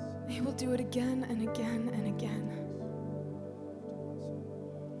 He will do it again and again and again.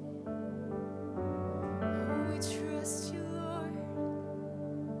 We trust you, Lord.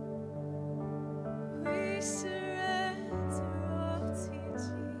 We surrender all to you,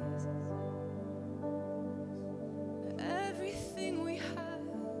 Jesus. Everything we have,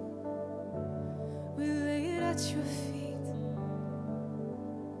 we lay it at your feet.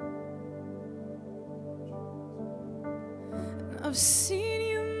 And I've seen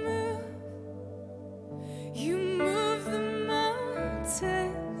you move. You move the mountains,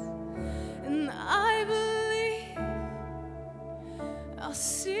 and I believe I'll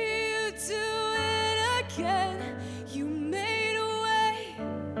see you do it again. You made a way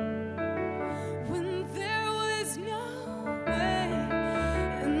when there was no way,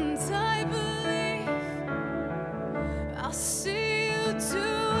 and I believe I'll see you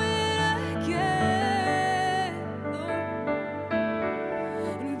do it again, Lord.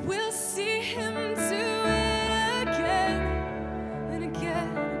 And we'll see him do it again and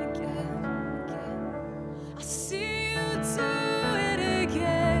again and again and again. I'll see you do it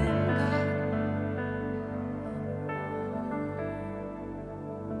again, God.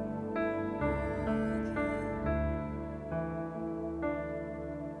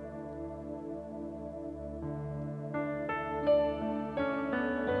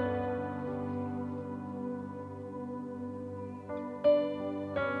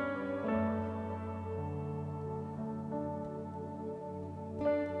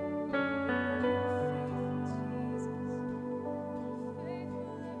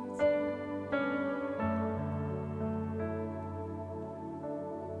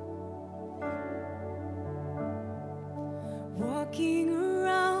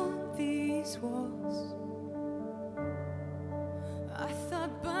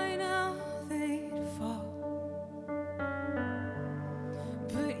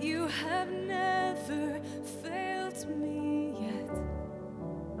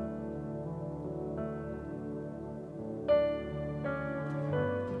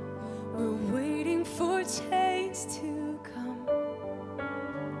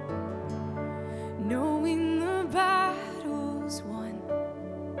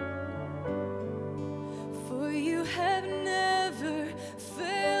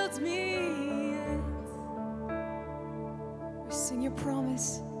 Sing your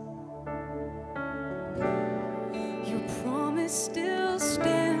promise. Your promise still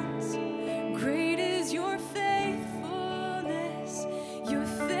stands. Great is your faithfulness. Your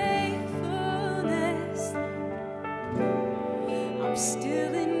faithfulness. I'm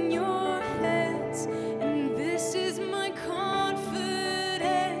still in your hands, and this is my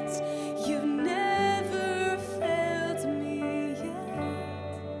confidence. You've never failed me yet.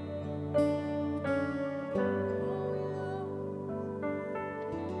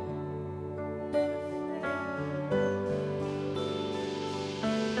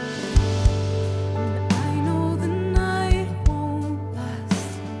 I know the night won't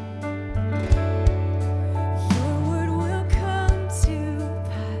last. Your word will come to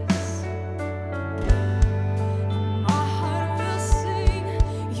pass. My heart will sing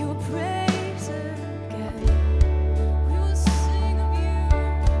your praise again. We will sing of you.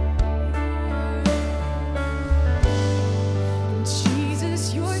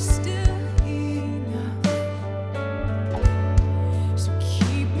 Jesus, you're still enough. So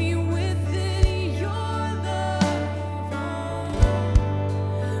keep me within your love.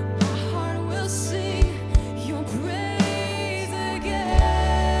 My heart will sing your praise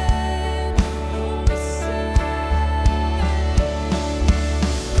again. Oh, we sing.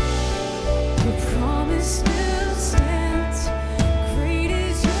 Your promise still stands. Great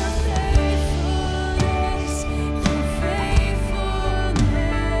is your faithfulness. Your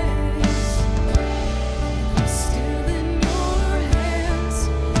faithfulness. I'm still in your hands.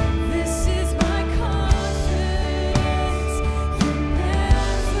 This is my confidence. You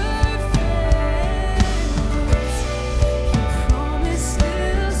never fail. Your promise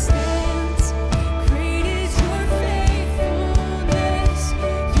still stands. Great is your faithfulness.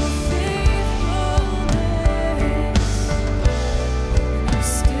 Your faithfulness. I'm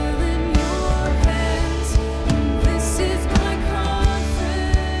still in your hands. This is my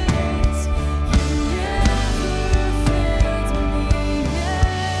confidence. You never failed me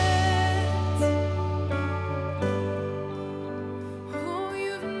yet. Oh,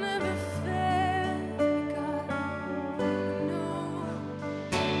 you've never failed me, God. No.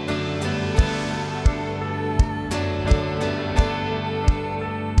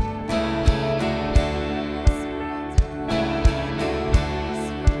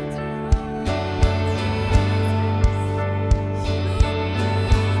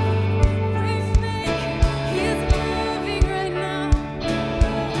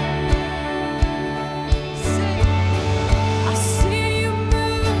 I see you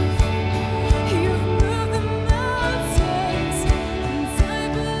move. You've moved the mountains, and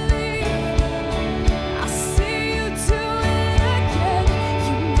I believe. I see you do it again.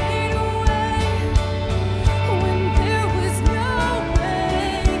 You made a way when there was no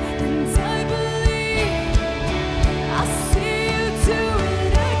way, and I believe. I see you do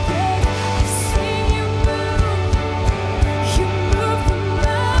it again. I've seen you move. You move the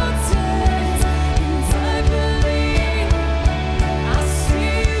mountains, and I believe. I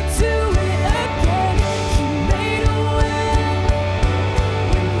see you do it again. You made a way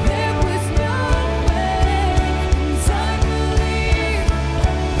when there was no way, and I believe.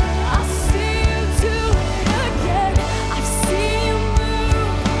 I see you do it again. I've seen you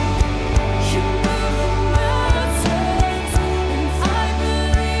move. You move the mountains, and I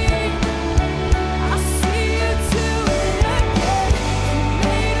believe. I see you do it again. You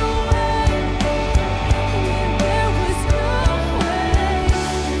made a way when there was no way,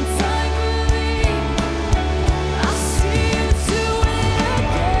 and I believe. I see you do it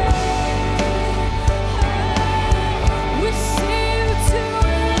again. We see you do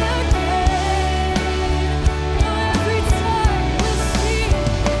it again. Every time we see you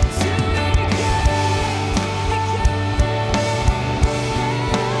do it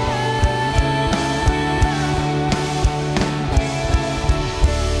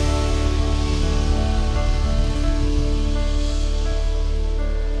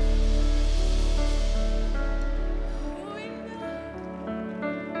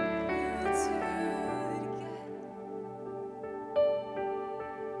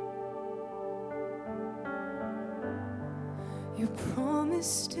Your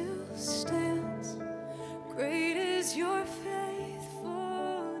promise still stands. Great is your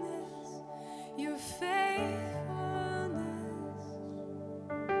faithfulness. Your faithfulness.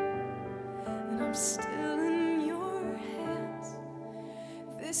 And I'm still in your hands.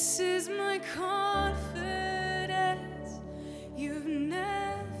 This is my confidence. You've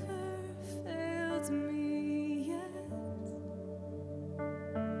never failed me yet.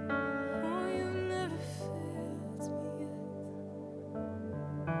 Oh, you've never failed me yet.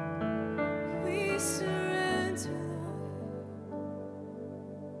 We surrender, Lord.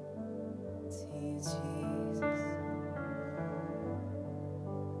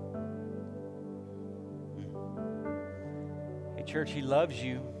 Church, He loves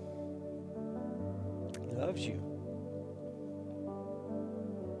you. He loves you.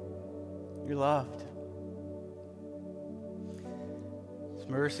 You're loved. His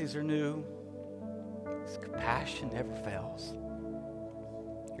mercies are new. His compassion never fails.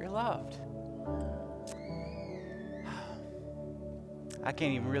 You're loved. I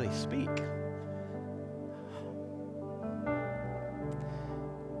can't even really speak.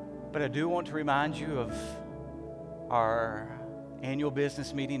 But I do want to remind you of our annual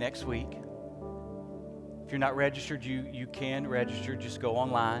business meeting next week. If you're not registered, you can register. Just go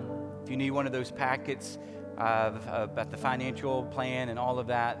online. If you need one of those packets about the financial plan and all of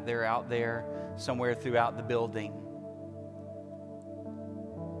that, they're out there somewhere throughout the building.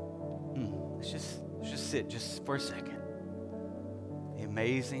 Let's just sit just for a second. The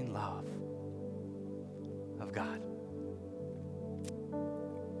amazing love of God.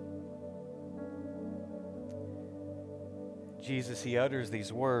 Jesus, He utters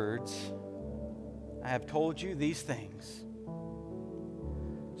these words, I have told you these things,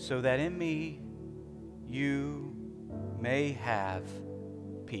 so that in me you may have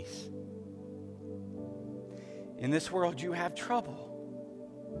peace. In this world you have trouble.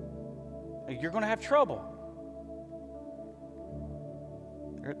 You're going to have trouble.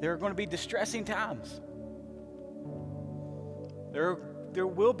 There are going to be distressing times. There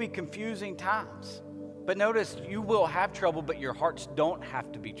will be confusing times. But notice, you will have trouble, but your hearts don't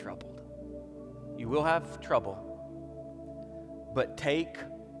have to be troubled. You will have trouble, but take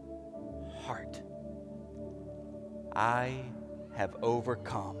heart. I have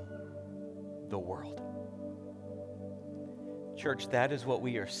overcome the world. Church, that is what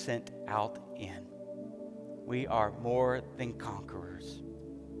we are sent out in. We are more than conquerors.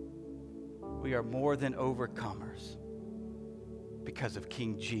 We are more than overcomers because of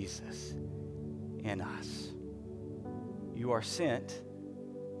King Jesus in us. You are sent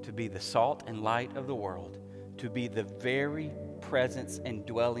to be the salt and light of the world, to be the very presence and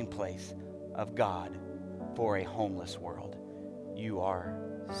dwelling place of God for a homeless world. You are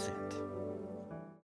sent.